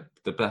want to get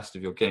the best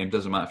of your game,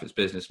 doesn't matter if it's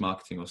business,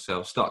 marketing, or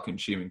sales, start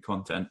consuming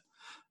content.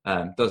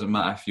 Doesn't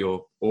matter if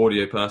you're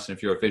audio person,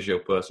 if you're a visual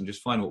person,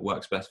 just find what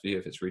works best for you.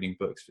 If it's reading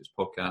books, if it's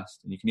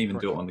podcast, and you can even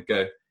do it on the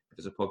go if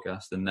it's a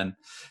podcast. And then,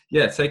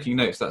 taking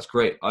notes, that's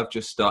great. I've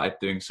just started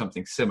doing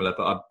something similar,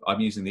 but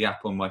I'm using the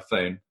app on my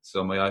phone. So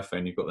on my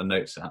iPhone, you've got the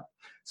notes app.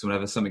 So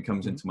whenever something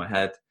comes into my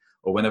head,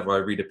 or whenever I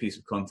read a piece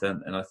of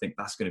content and I think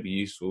that's going to be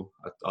useful,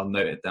 I'll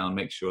note it down,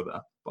 make sure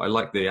that. But I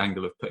like the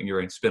angle of putting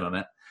your own spin on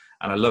it,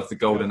 and I love the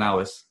golden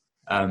hours.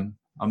 I'm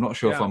not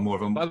sure if I'm more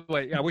of a. By the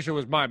way, I wish it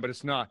was mine, but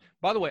it's not.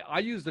 By the way, I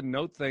use the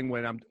note thing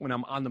when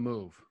I'm on the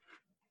move.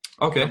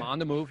 Okay. When I'm on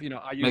the move,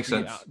 I use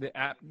the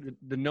app,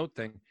 the note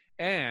thing.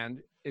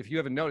 And if you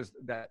haven't noticed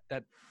that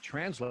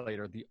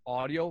translator, the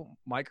audio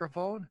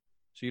microphone,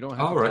 so you don't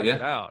have to type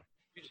it out.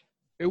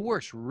 It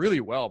works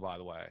really well, by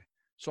the way.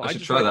 So I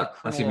should try that.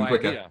 That's even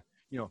quicker.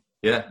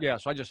 Idea,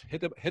 So I just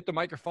hit the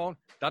microphone,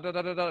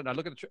 and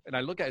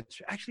I look at it.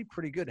 It's actually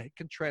pretty good. It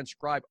can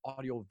transcribe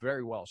audio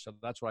very well. So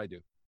that's what I do.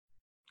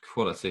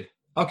 Quality.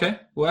 Okay.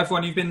 Well,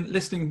 everyone, you've been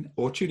listening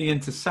or tuning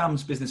into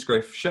Sam's Business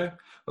Growth Show,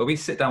 where we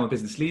sit down with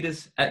business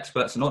leaders,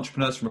 experts, and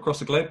entrepreneurs from across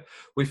the globe.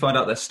 We find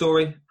out their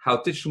story,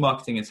 how digital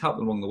marketing has helped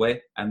them along the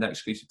way, and their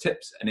exclusive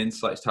tips and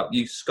insights to help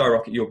you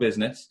skyrocket your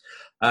business.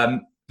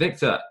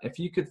 Victor, if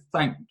you could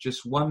thank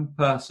just one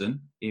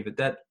person, either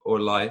dead or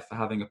alive, for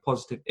having a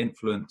positive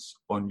influence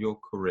on your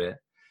career,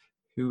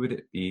 who would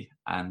it be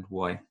and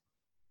why?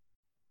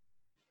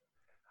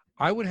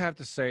 I would have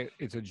to say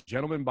it's a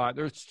gentleman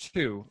there's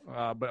 2,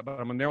 but I'm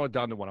going to narrow it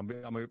down to one. I'm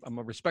going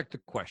to respect the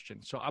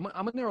question. So I'm going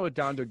to narrow it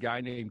down to a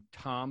guy named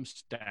Tom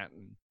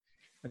Stanton.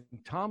 And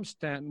Tom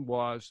Stanton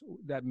was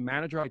that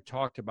manager I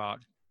talked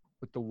about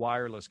with the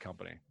wireless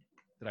company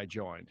that I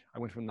joined. I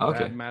went from the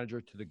bad manager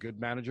to the good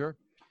manager.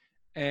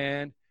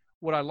 And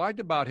what I liked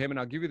about him, and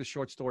I'll give you the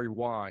short story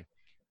why.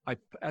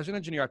 As an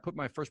engineer, I put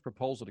my first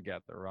proposal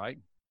together, right?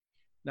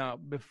 Now,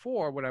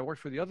 before, when I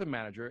worked for the other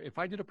manager, if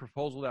I did a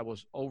proposal that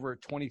was over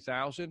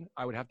 20,000,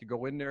 I would have to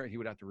go in there and he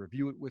would have to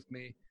review it with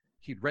me.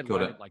 He'd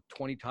redline it like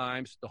 20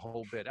 times, the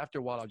whole bit. After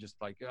a while, I was just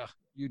like,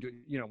 you do,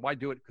 why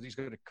do it? Because he's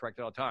going to correct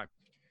it all the time.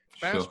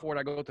 Fast forward,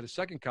 I go to the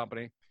second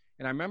company,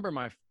 and I remember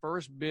my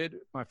first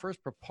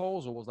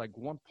proposal was like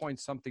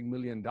 $1.something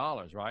million,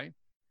 right?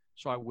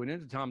 So I went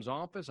into Tom's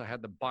office. I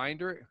had the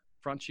binder,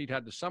 front sheet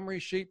had the summary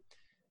sheet,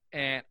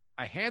 and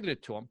I handed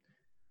it to him.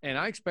 And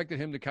I expected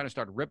him to kind of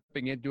start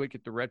ripping into it,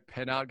 get the red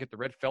pen out, get the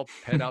red felt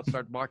pen out,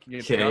 start marking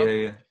it down.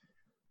 Yeah.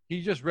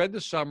 He just read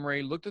the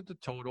summary, looked at the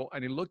total,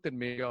 and he looked at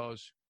me and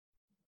goes,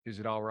 is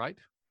it all right?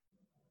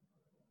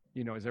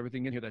 Is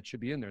everything in here that should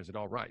be in there? Is it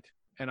all right?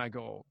 And I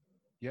go,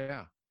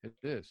 yeah, it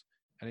is.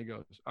 And he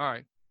goes, all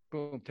right,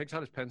 boom, takes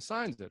out his pen,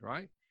 signs it,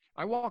 right?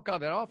 I walk out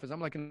of that office.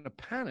 I'm like in a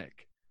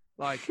panic.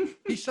 Like,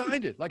 he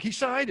signed it.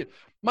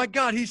 My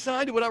God, he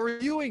signed it without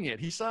reviewing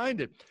it. He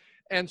signed it.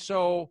 And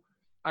so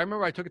I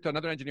remember I took it to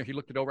another engineer. He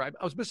looked it over. I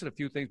was missing a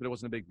few things, but it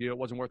wasn't a big deal. It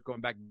wasn't worth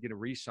going back and get a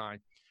re-sign.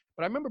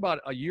 But I remember about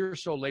a year or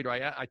so later,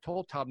 I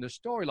told Tom this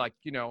story. Like,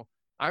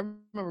 I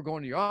remember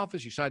going to your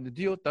office. You signed the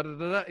deal. Da da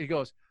da da. He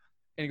goes,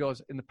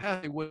 in the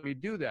past, would we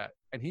do that?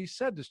 And he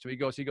said this to me.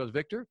 He goes,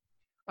 Victor.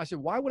 I said,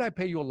 why would I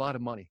pay you a lot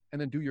of money and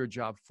then do your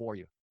job for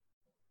you?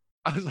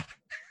 I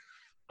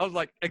was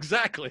like,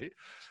 exactly.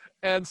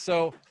 And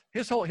so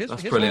his whole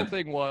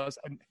thing was,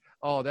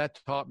 that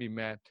taught me,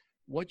 man.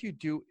 what you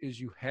do is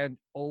you hand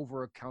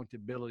over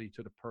accountability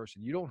to the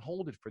person. You don't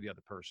hold it for the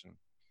other person,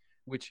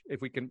 which,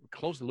 if we can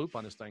close the loop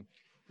on this thing,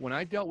 when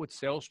I dealt with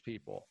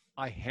salespeople,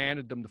 I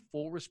handed them the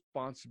full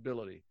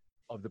responsibility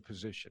of the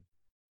position.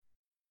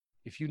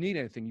 If you need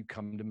anything, you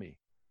come to me.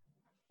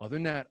 Other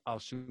than that, I'll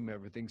assume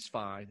everything's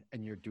fine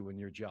and you're doing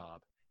your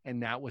job.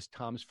 And that was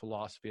Tom's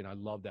philosophy, and I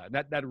love that.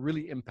 That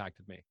really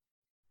impacted me.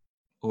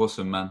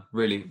 Awesome, man.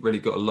 Really, really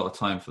got a lot of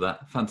time for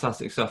that.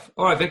 Fantastic stuff.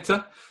 All right,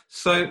 Victor.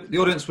 So the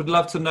audience would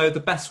love to know the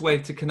best way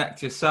to connect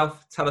to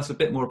yourself. Tell us a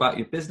bit more about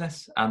your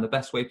business and the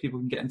best way people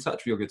can get in touch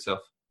with your good self.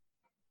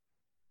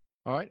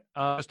 All right.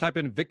 Just type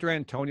in Victor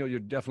Antonio. You're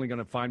definitely going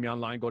to find me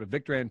online. Go to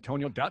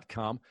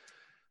victorantonio.com.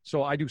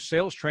 So I do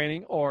sales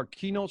training or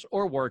keynotes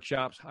or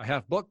workshops. I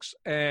have books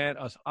and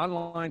an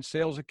online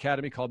sales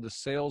academy called the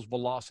Sales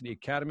Velocity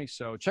Academy.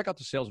 So check out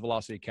the Sales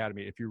Velocity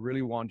Academy if you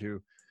really want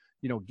to,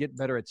 get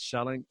better at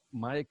selling.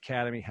 My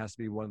academy has to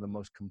be one of the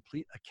most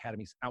complete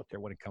academies out there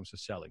when it comes to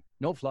selling.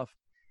 No fluff,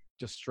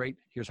 just straight.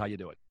 Here's how you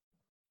do it.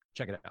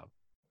 Check it out.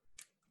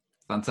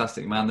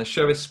 Fantastic, man. The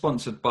show is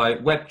sponsored by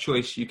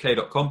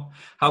webchoiceuk.com,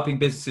 helping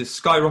businesses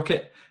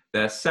skyrocket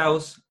their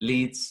sales,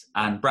 leads,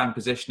 and brand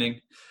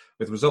positioning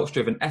with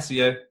results-driven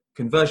SEO,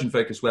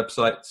 conversion-focused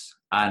websites,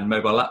 and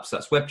mobile apps.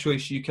 That's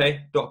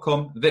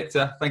webchoiceuk.com.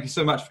 Victor, thank you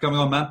so much for coming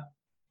on, man.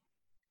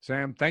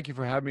 Sam, thank you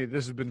for having me.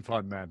 This has been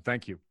fun, man.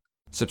 Thank you.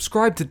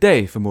 Subscribe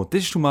today for more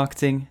digital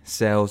marketing,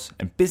 sales,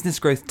 and business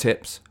growth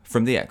tips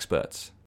from the experts.